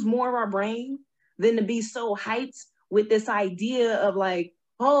use more of our brain than to be so hyped with this idea of like,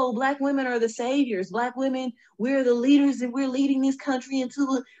 oh, Black women are the saviors. Black women, we're the leaders and we're leading this country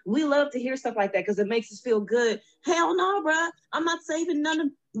into we love to hear stuff like that because it makes us feel good. Hell no, bruh. I'm not saving none of,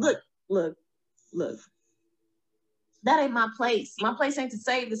 look. That ain't my place. My place ain't to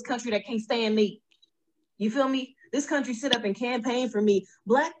save this country that can't stand me. You feel me? This country sit up and campaign for me.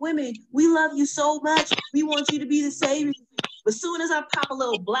 Black women, we love you so much. We want you to be the savior. But as soon as I pop a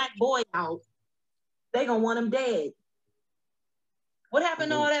little Black boy out, they gonna want him dead. What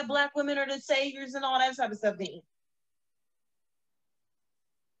happened to all that Black women are the saviors and all that type of stuff then?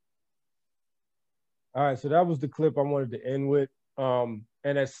 All right, so that was the clip I wanted to end with.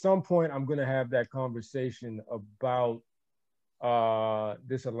 And at some point, I'm going to have that conversation about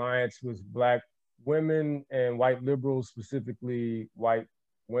this alliance with Black women and white liberals, specifically white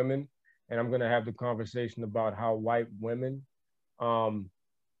women. And I'm going to have the conversation about how white women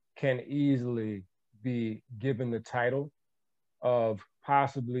can easily be given the title of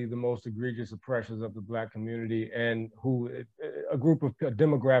possibly the most egregious oppressors of the Black community, and who a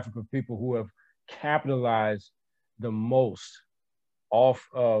demographic of people who have capitalized the most off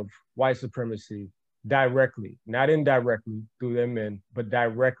of white supremacy directly, not indirectly through their men, but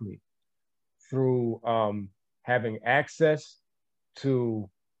directly through having access to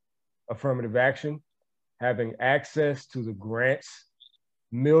affirmative action, having access to the grants,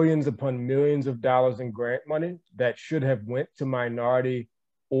 millions upon millions of dollars in grant money that should have went to minority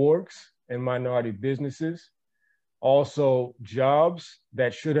orgs and minority businesses. Also jobs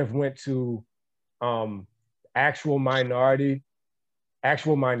that should have went to actual minorities,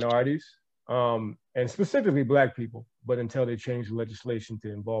 and specifically Black people, but until they changed the legislation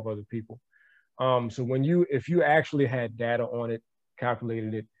to involve other people. So if you actually had data on it,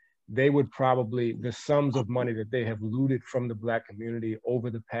 calculated it, they would probably, the sums of money that they have looted from the Black community over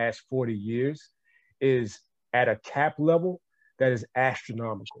the past 40 years is at a cap level that is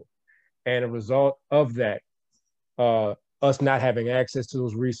astronomical. And a result of that, us not having access to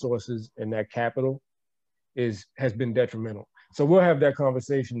those resources and that capital has been detrimental. So we'll have that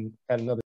conversation at another